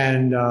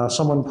 and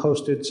someone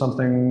posted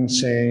something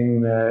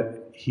saying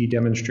that he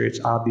demonstrates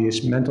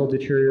obvious mental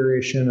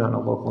deterioration on a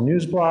local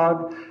news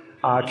blog.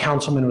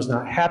 Councilman was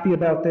not happy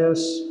about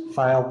this,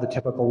 filed the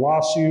typical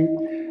lawsuit,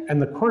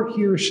 and the court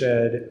here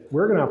said,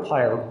 we're going to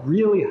apply a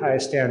really high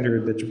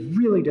standard that's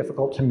really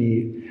difficult to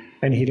meet,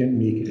 and he didn't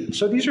meet it.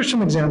 So these are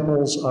some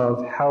examples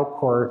of how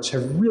courts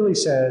have really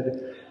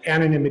said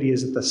anonymity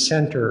is at the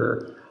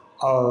center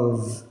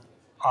of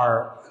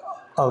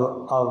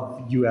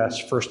U.S.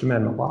 First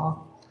Amendment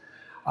law.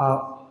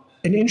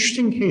 An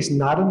interesting case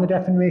not in the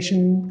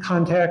defamation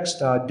context,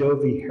 Doe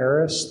v.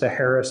 Harris. The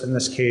Harris in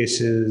this case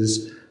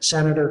is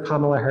Senator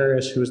Kamala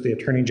Harris, who was the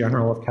Attorney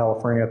General of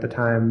California at the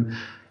time.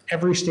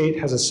 Every state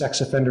has a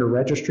sex offender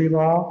registry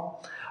law.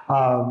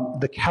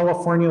 The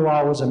California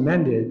law was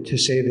amended to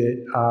say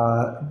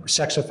that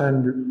sex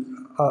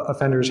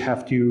offenders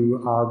have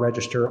to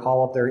register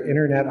all of their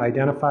internet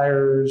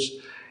identifiers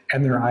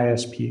and their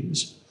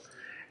ISPs.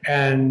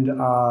 And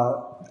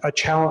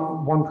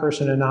one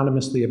person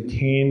anonymously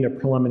obtained a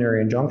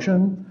preliminary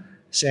injunction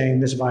saying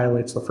this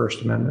violates the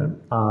First Amendment,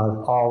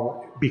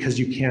 because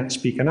you can't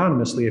speak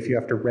anonymously if you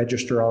have to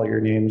register all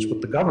your names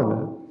with the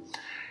government.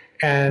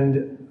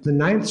 And the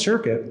Ninth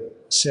Circuit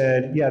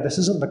said, yeah, this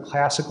isn't the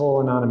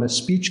classical anonymous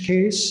speech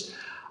case,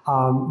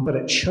 but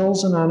it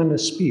chills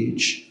anonymous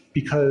speech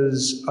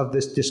because of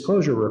this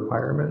disclosure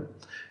requirement.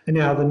 And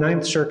now the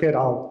Ninth Circuit,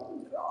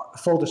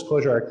 full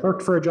disclosure, I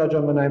clerked for a judge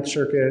on the Ninth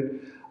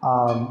Circuit.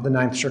 The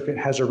Ninth Circuit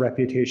has a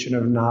reputation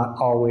of not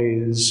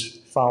always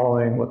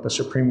following what the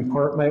Supreme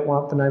Court might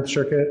want the Ninth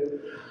Circuit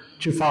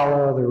to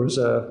follow. There was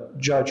a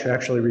judge who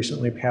actually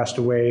recently passed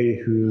away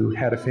who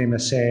had a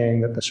famous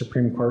saying that the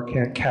Supreme Court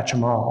can't catch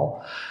them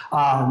all.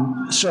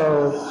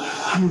 So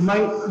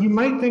you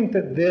might think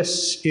that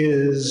this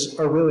is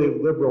a really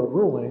liberal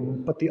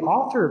ruling, but the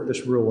author of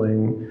this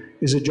ruling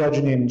is a judge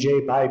named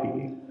Jay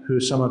Bybee, who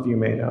some of you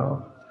may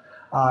know.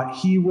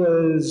 He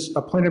was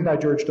appointed by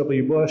George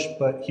W. Bush,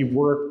 but he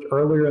worked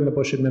earlier in the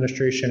Bush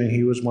administration, and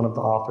he was one of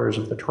the authors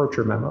of the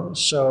torture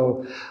memos.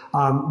 So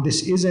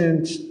this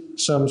isn't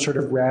some sort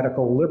of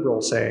radical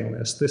liberal saying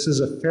this. This is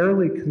a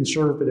fairly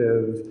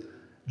conservative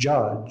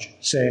judge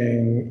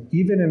saying,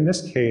 even in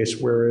this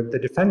case where the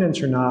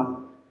defendants are not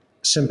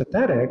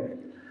sympathetic,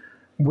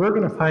 we're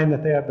going to find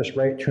that they have this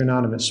right to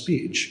anonymous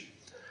speech.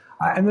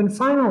 And then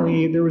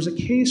finally, there was a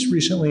case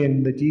recently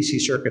in the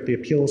DC Circuit, the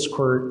appeals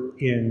court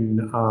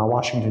in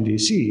Washington,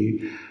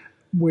 DC,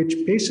 which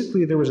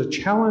basically there was a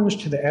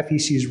challenge to the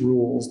FEC's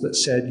rules that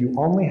said you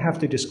only have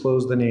to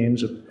disclose the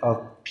names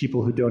of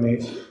people who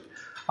donate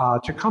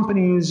to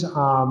companies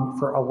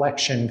for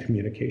election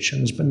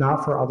communications, but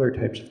not for other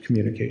types of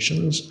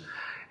communications.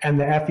 And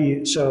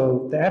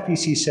so the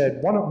FEC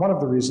said, one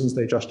of the reasons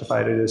they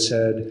justified it is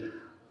said,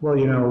 well,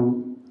 you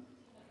know,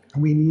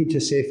 we need to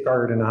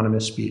safeguard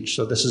anonymous speech,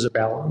 so this is a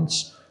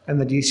balance.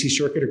 And the DC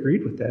Circuit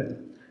agreed with it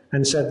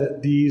and said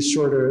that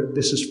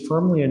this is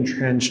firmly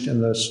entrenched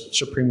in the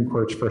Supreme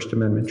Court's First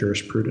Amendment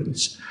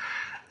jurisprudence.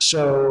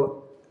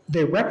 So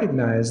they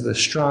recognize the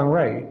strong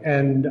right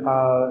and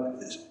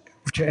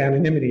to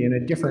anonymity in a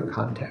different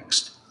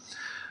context.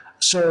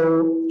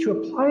 So to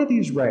apply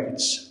these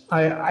rights,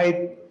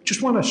 I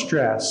just want to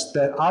stress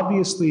that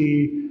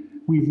obviously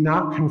we've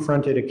not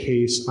confronted a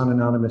case on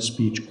anonymous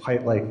speech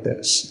quite like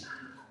this.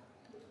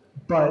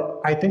 But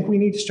I think we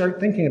need to start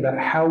thinking about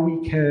how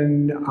we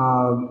can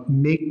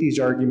make these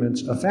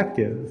arguments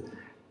effective.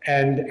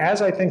 And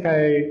as I think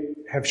I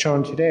have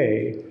shown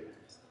today,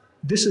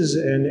 this is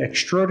an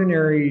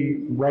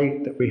extraordinary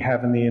right that we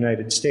have in the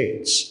United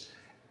States.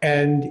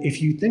 And if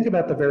you think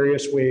about the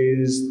various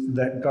ways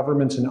that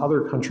governments in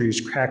other countries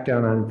crack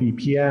down on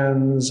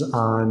VPNs,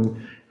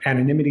 on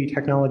anonymity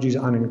technologies,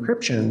 on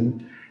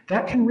encryption,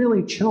 that can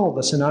really chill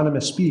this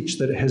anonymous speech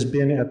that has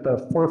been at the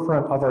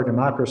forefront of our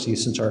democracy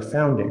since our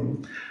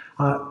founding.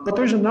 But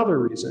there's another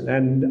reason,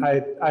 and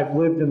I've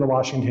lived in the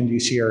Washington,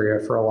 D.C. area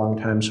for a long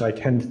time, so I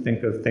tend to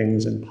think of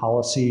things in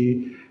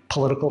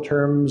political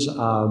terms.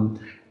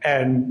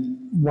 And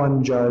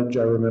one judge,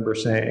 I remember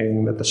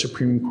saying that the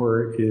Supreme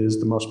Court is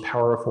the most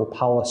powerful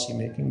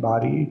policy-making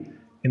body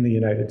in the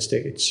United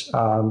States.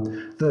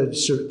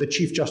 The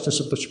Chief Justice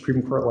of the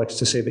Supreme Court likes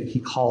to say that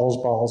he calls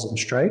balls and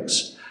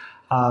strikes.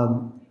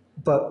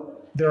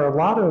 But there are a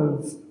lot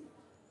of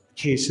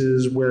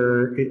cases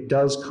where it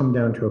does come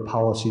down to a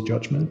policy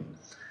judgment.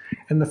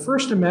 And the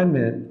First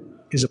Amendment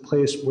is a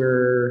place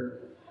where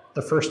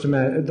the First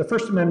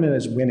Amendment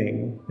is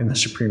winning in the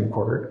Supreme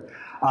Court.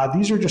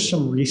 These are just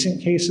some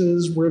recent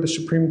cases where the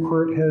Supreme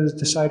Court has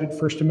decided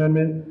First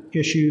Amendment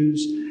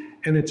issues,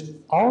 and it's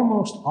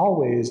almost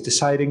always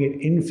deciding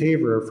it in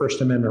favor of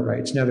First Amendment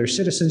rights. Now, there's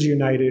Citizens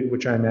United,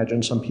 which I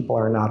imagine some people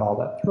are not all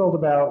that thrilled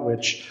about,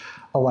 which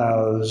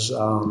allows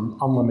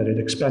unlimited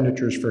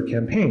expenditures for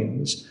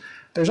campaigns.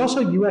 There's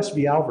also U.S.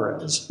 v.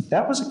 Alvarez.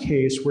 That was a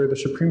case where the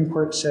Supreme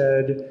Court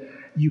said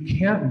you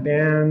can't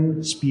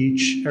ban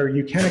speech, or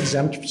you can't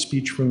exempt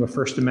speech from the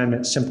First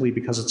Amendment simply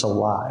because it's a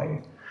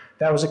lie.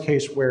 That was a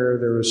case where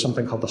there was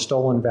something called the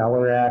Stolen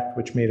Valor Act,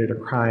 which made it a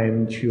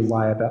crime to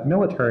lie about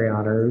military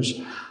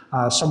honors.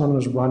 Someone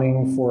was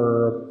running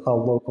for a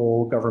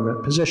local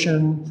government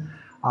position,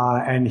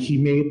 and he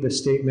made the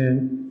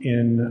statement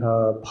in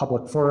a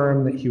public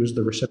forum that he was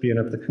the recipient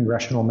of the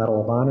Congressional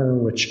Medal of Honor,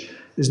 which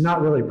is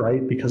not really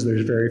right because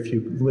there's very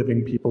few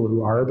living people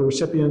who are the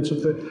recipients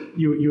of the,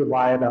 you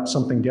lie about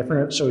something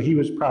different. So he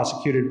was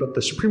prosecuted, but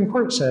the Supreme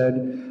Court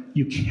said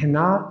you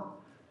cannot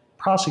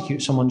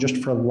prosecute someone just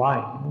for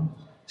lying.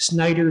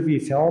 Snyder v.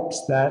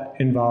 Phelps, that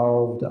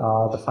involved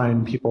the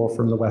fine people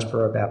from the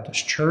Westboro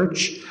Baptist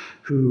Church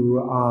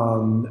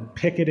who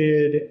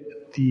picketed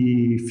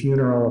the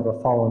funeral of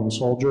a fallen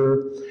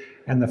soldier,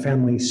 and the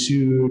family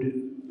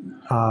sued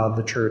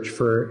the church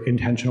for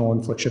intentional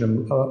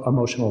infliction of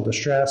emotional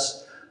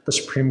distress. The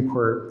Supreme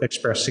Court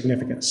expressed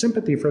significant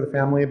sympathy for the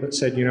family, but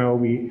said, you know,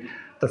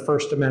 the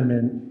First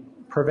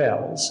Amendment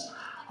prevails.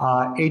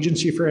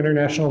 Agency for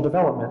International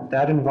Development,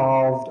 that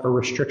involved a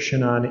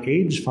restriction on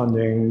AIDS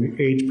funding,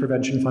 AIDS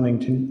prevention funding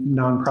to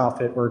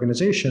nonprofit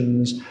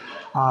organizations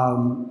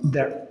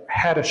that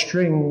had a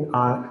string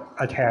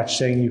attached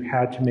saying you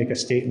had to make a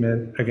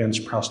statement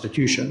against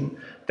prostitution.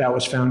 That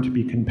was found to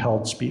be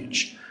compelled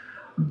speech.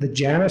 The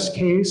Janus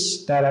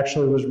case, that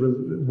actually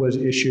was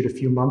issued a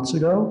few months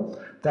ago.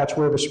 That's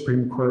where the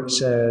Supreme Court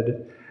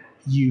said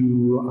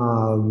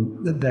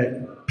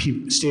that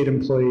state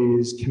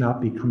employees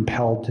cannot be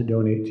compelled to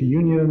donate to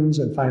unions.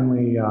 And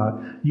finally,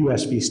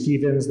 US v.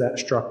 Stevens, that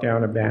struck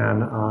down a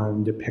ban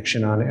on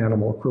depiction on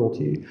animal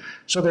cruelty.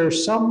 So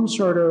there's some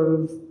sort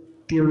of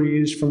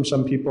theories from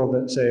some people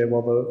that say,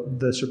 well,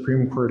 the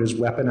Supreme Court is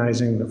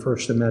weaponizing the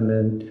First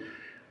Amendment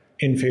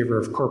in favor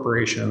of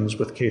corporations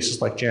with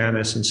cases like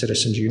Janus and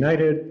Citizens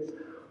United.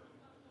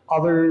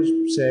 Others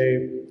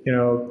say, you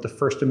know, the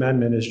First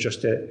Amendment is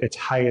just at its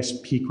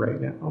highest peak right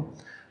now.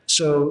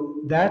 So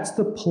that's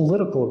the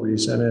political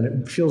reason,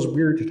 and it feels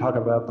weird to talk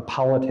about the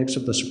politics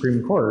of the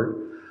Supreme Court.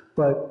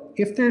 But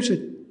if there's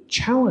a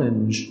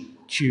challenge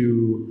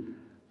to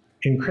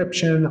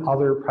encryption,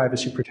 other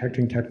privacy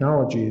protecting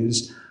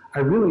technologies, I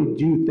really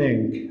do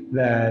think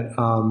that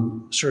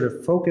sort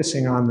of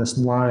focusing on this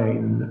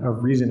line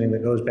of reasoning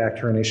that goes back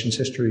to our nation's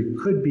history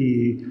could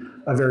be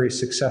a very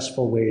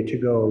successful way to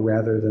go,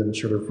 rather than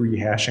sort of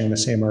rehashing the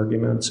same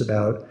arguments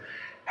about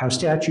how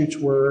statutes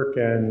work.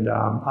 And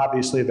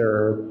obviously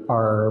there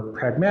are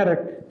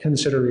pragmatic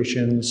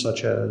considerations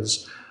such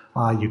as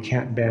you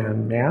can't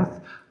ban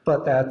math,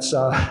 but that's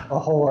a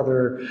whole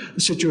other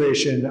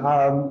situation.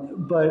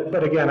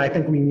 But again, I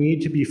think we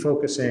need to be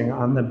focusing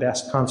on the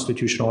best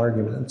constitutional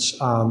arguments.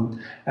 And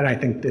I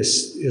think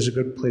this is a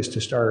good place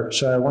to start.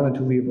 So I wanted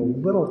to leave a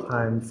little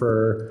time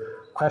for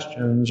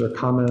questions or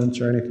comments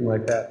or anything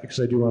like that, because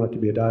I do want it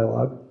to be a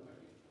dialogue.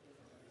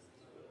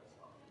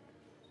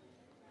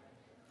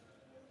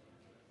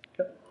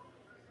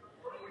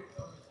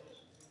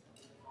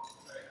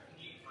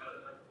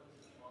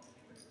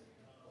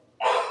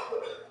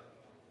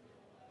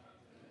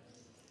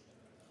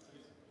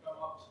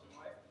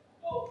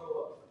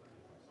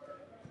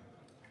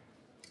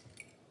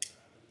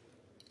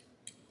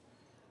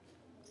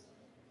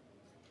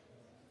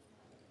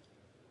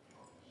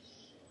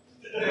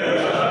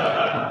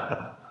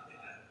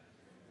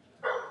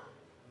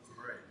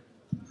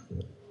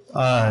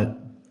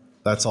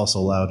 That's also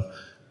loud.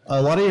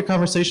 A lot of your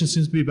conversation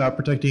seems to be about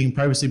protecting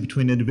privacy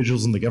between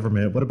individuals and the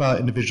government. What about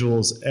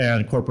individuals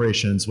and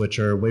corporations, which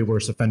are way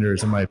worse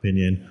offenders, in my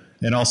opinion,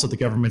 and also the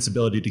government's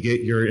ability to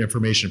get your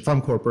information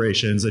from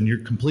corporations, and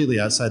you're completely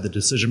outside the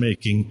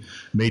decision-making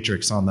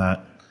matrix on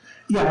that?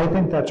 Yeah, I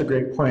think that's a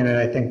great point, and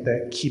I think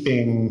that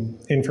keeping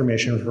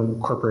information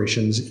from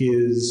corporations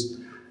is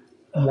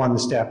one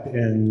step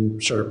in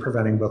sort of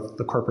preventing both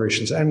the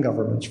corporations and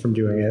governments from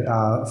doing it,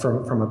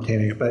 from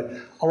obtaining it. But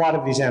a lot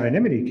of these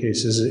anonymity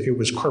cases, it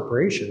was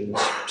corporations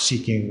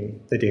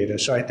seeking the data.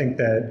 So I think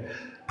that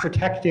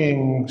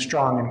protecting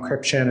strong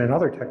encryption and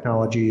other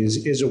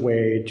technologies is a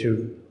way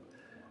to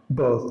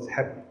both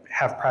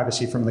have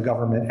privacy from the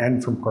government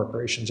and from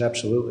corporations,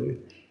 absolutely.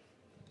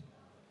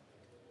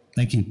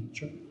 Thank you.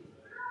 Sure.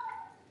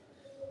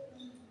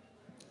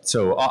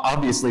 So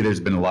obviously there's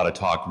been a lot of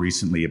talk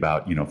recently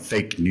about, you know,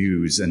 fake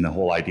news and the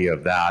whole idea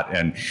of that.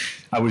 And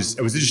I was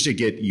interested to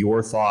get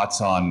your thoughts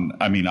on,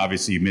 I mean,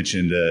 obviously you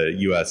mentioned the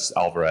US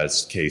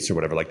Alvarez case or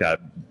whatever like that,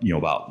 you know,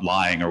 about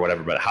lying or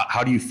whatever, but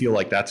how do you feel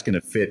like that's going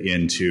to fit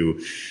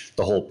into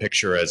the whole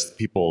picture as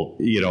people,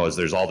 you know, as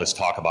there's all this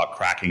talk about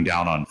cracking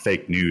down on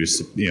fake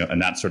news, you know,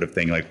 and that sort of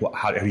thing? Like,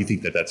 how do you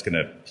think that that's going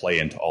to play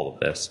into all of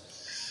this?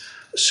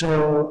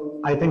 So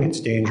I think it's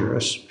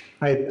dangerous.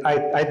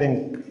 I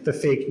think the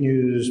fake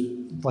news,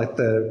 like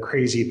the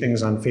crazy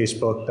things on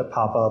Facebook that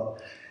pop up,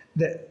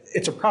 that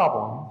it's a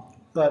problem.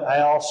 But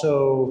I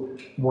also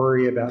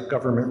worry about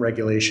government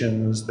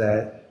regulations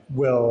that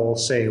will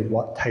say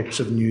what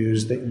types of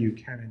news that you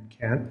can and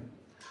can't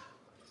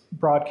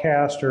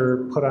broadcast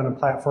or put on a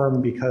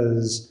platform,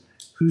 because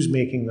who's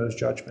making those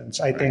judgments?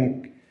 I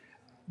think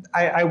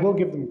I will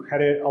give them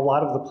credit. A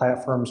lot of the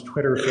platforms,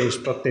 Twitter,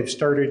 Facebook, they've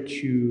started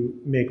to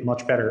make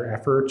much better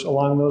efforts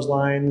along those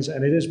lines,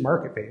 and it is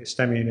market-based.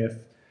 I mean, if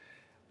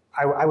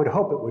I would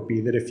hope it would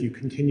be that if you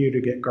continue to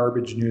get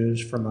garbage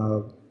news from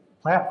a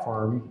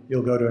platform,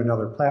 you'll go to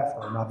another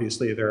platform.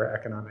 Obviously, there are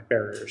economic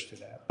barriers to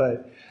that,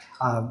 but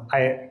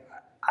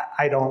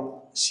I don't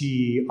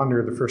see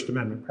under the First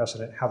Amendment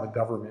precedent how the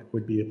government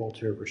would be able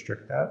to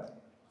restrict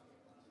that.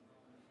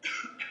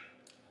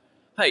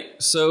 Hi.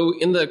 So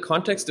in the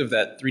context of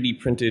that 3D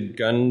printed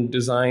gun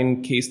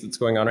design case that's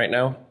going on right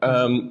now,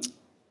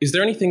 is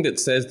there anything that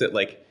says that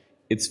like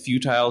it's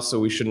futile, so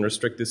we shouldn't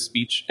restrict this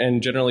speech?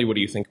 And generally, what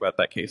do you think about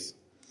that case?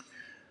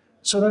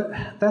 So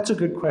that's a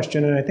good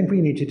question, and I think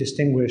we need to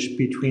distinguish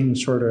between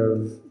sort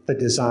of the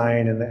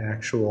design and the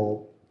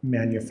actual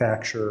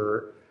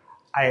manufacture.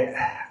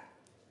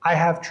 I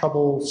have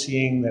trouble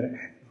seeing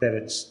that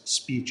it's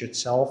speech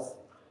itself,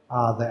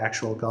 the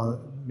actual gun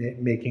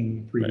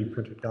making 3D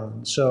printed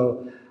guns.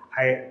 So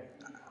I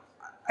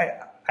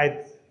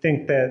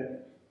think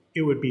that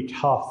it would be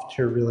tough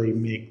to really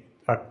make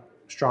a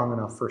strong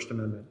enough First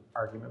Amendment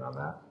argument on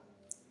that.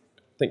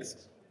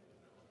 Thanks.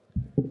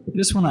 I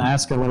just want to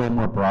ask a little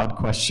more broad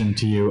question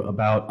to you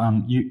about,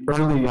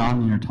 early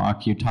on in your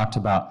talk, you talked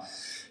about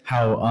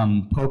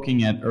how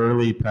poking at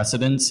early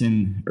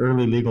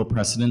legal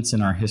precedents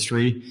in our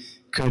history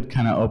could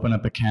kind of open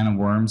up a can of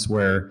worms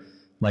where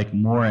like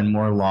more and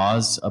more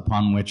laws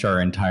upon which our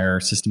entire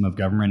system of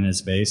government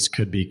is based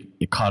could be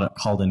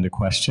called into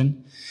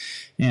question.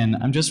 And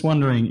I'm just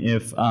wondering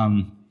if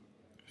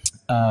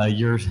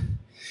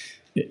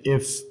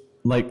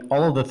like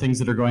all of the things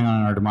that are going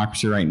on in our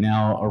democracy right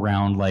now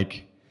around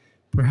like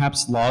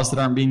perhaps laws that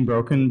aren't being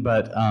broken,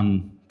 but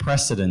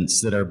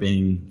precedents that are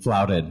being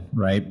flouted,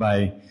 right,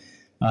 by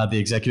the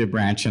executive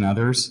branch and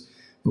others.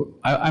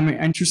 I'm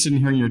interested in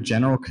hearing your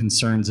general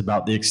concerns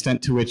about the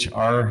extent to which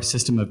our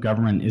system of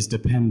government is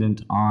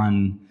dependent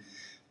on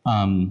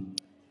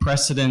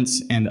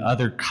precedents and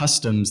other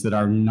customs that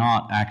are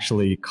not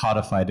actually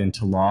codified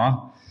into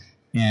law,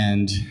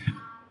 and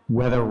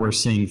whether we're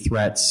seeing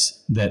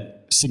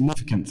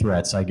significant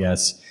threats, I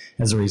guess,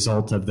 as a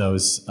result of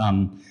those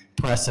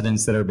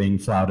precedents that are being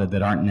flouted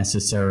that aren't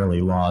necessarily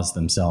laws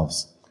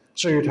themselves.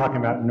 So you're talking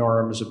about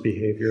norms of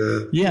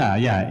behavior? Yeah,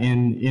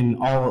 in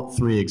all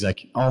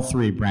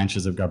three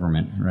branches of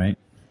government, right?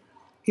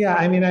 Yeah,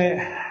 I mean,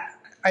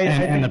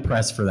 and the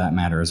press for that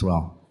matter as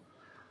well.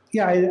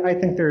 Yeah, I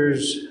think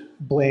there's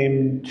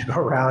blame to go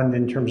around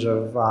in terms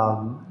of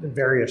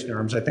various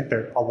norms. I think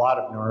there a lot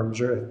of norms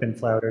have been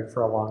flouted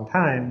for a long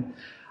time.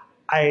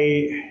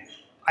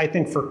 I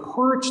think for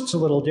courts it's a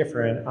little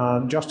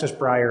different. Justice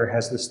Breyer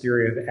has this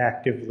theory of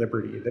active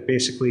liberty, that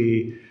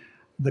basically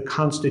the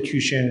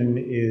Constitution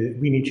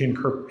we need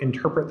to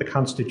interpret the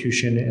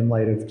Constitution in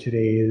light of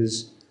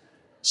today's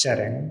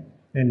setting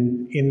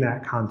and in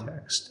that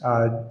context.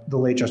 The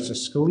late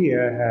Justice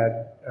Scalia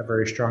had a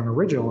very strong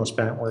originalist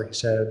bent where he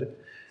said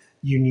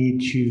you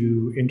need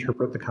to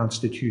interpret the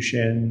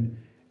Constitution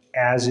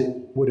as it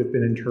would have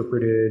been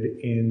interpreted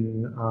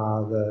in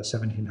the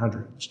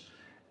 1700s.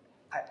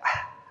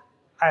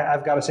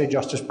 I've got to say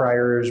Justice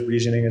Breyer's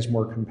reasoning is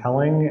more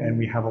compelling, and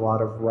we have a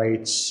lot of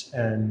rights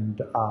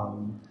and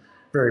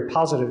very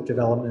positive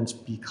developments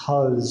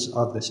because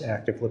of this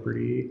active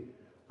liberty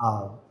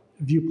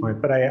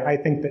viewpoint. But I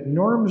think that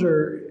norms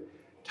are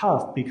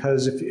tough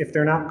because if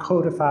they're not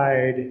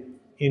codified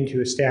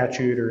into a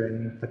statute or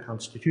in the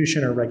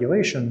Constitution or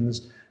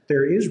regulations,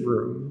 there is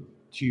room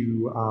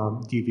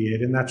to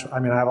deviate. And that's, I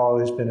mean, I've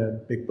always been a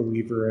big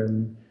believer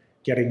in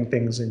getting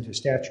things into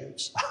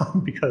statutes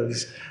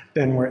because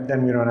then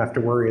we don't have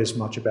to worry as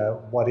much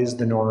about what is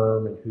the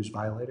norm and who's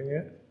violating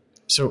it.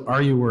 So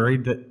are you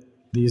worried that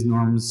these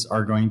norms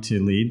are going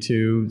to lead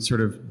to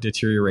sort of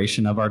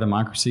deterioration of our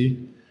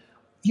democracy?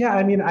 Yeah,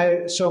 I mean,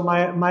 so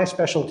my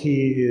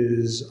specialty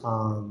is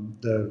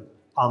the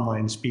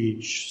online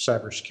speech,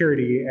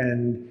 cybersecurity,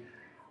 and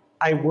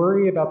I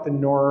worry about the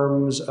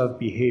norms of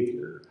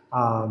behavior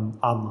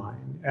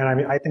online. And I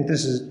mean, I think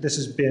this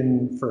has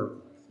been for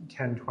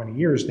 10, 20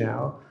 years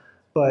now,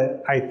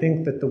 but I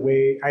think that the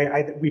way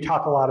we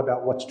talk a lot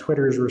about what's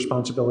Twitter's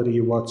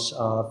responsibility, what's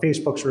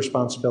Facebook's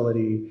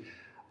responsibility,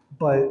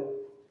 but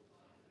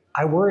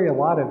I worry a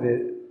lot of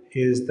it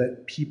is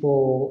that if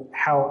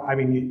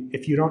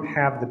you don't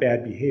have the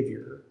bad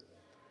behavior,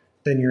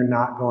 then you're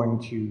not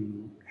going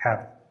to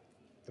have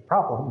the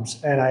problems.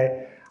 And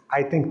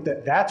I think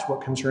that that's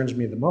what concerns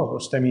me the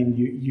most. I mean,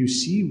 you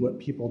see what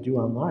people do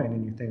online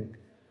and you think,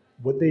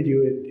 would they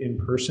do it in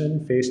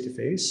person, face to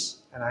face?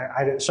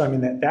 And so I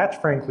mean, that's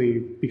frankly,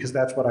 because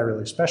that's what I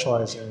really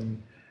specialize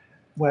in,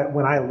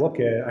 when I look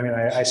at, I mean,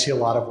 I see a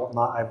lot of what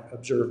I've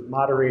observed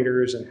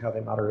moderators and how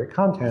they moderate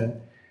content,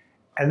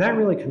 and that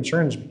really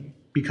concerns me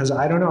because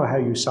I don't know how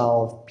you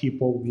solve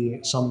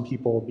some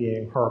people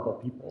being horrible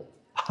people.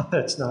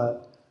 That's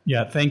not.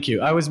 Yeah, thank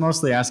you. I was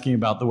mostly asking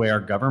about the way our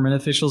government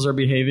officials are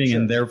behaving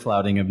and their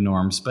flouting of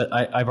norms, but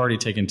I've already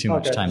taken too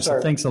much time.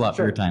 So thanks a lot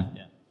for your time.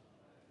 Yeah.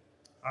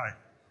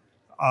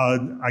 Hi.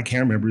 I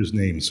can't remember his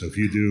name, so if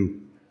you do,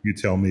 you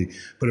tell me.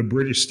 But a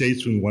British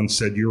statesman once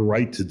said, "Your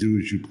right to do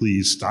as you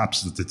please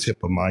stops at the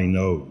tip of my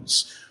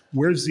nose."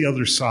 Where's the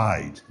other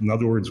side? In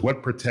other words,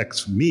 what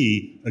protects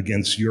me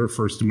against your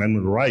First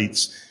Amendment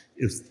rights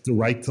if the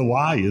right to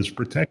lie is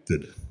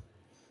protected?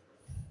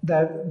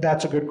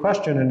 That's a good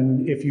question.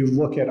 And if you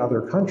look at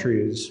other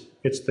countries,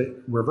 it's the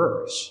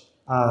reverse.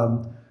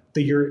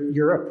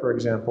 Europe, for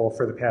example,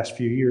 for the past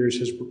few years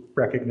has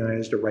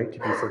recognized a right to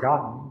be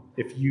forgotten.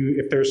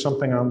 If there's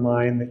something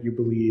online that you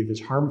believe is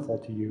harmful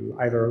to you,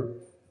 either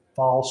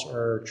false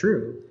or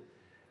true,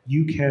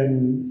 you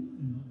can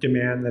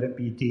demand that it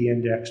be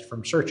de-indexed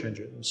from search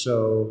engines.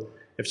 So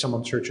if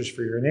someone searches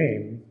for your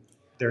name,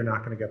 they're not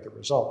going to get the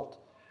result.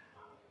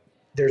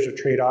 There's a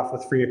trade-off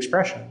with free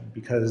expression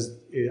because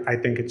I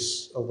think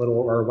it's a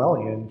little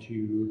Orwellian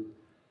to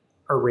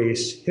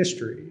erase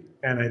history.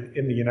 And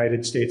in the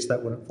United States,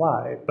 that wouldn't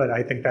fly. But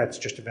I think that's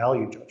just a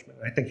value judgment.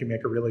 I think you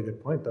make a really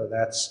good point, though.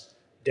 That's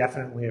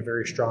definitely a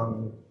very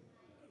strong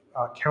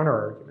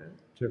counter-argument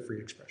to free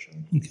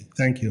expression. Okay,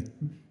 thank you.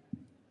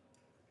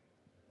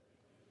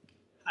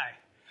 Hi.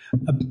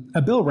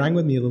 A bill rang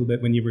with me a little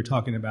bit when you were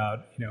talking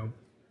about,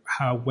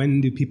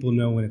 when do people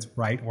know when it's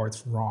right or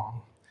it's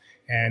wrong?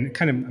 And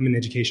I'm in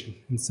education.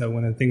 And so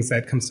one of the things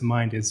that comes to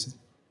mind is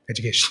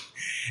education.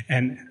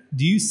 And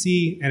do you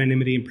see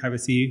anonymity and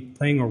privacy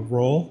playing a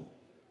role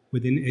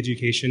within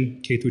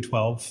education, K through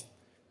 12,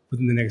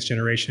 within the next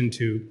generation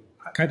to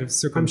kind of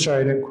circumvent? I'm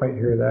sorry, I didn't quite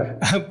hear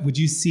that. Would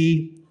you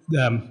see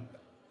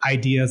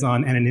ideas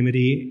on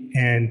anonymity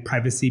and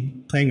privacy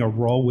playing a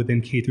role within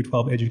K through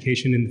 12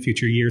 education in the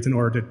future years in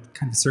order to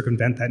kind of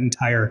circumvent that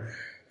entire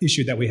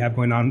issue that we have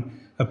going on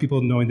of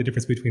people knowing the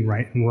difference between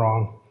right and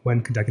wrong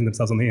when conducting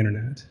themselves on the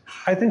internet?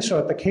 I think so.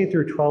 At the K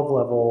through 12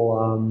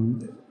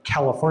 level,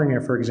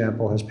 California, for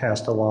example, has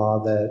passed a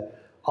law that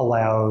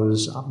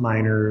allows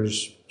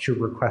minors to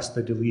request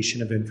the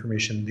deletion of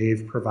information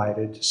they've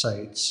provided to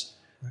sites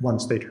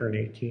once they turn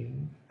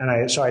 18.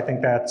 And so I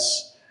think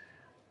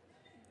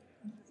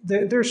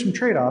there's some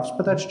trade-offs,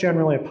 but that's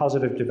generally a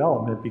positive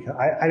development because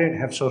I didn't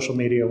have social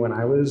media when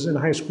I was in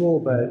high school,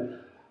 but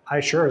I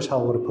sure as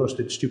hell would have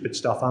posted stupid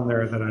stuff on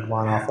there that I'd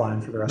want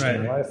offline for the rest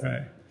of my life.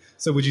 Right.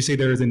 So would you say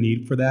there is a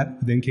need for that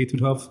within K through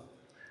 12?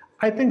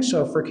 I think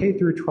so. For K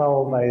through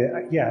 12,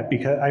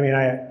 because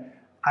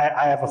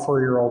I have a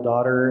 4-year-old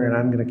daughter, and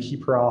I'm going to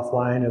keep her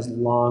offline as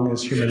long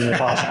as humanly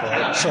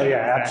possible. So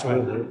yeah,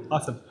 absolutely.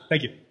 Awesome.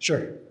 Thank you.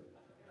 Sure.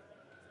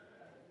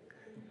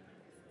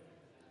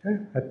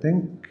 Okay, I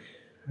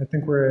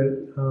think we're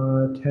at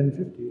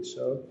 10:50.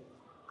 So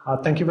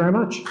thank you very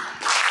much.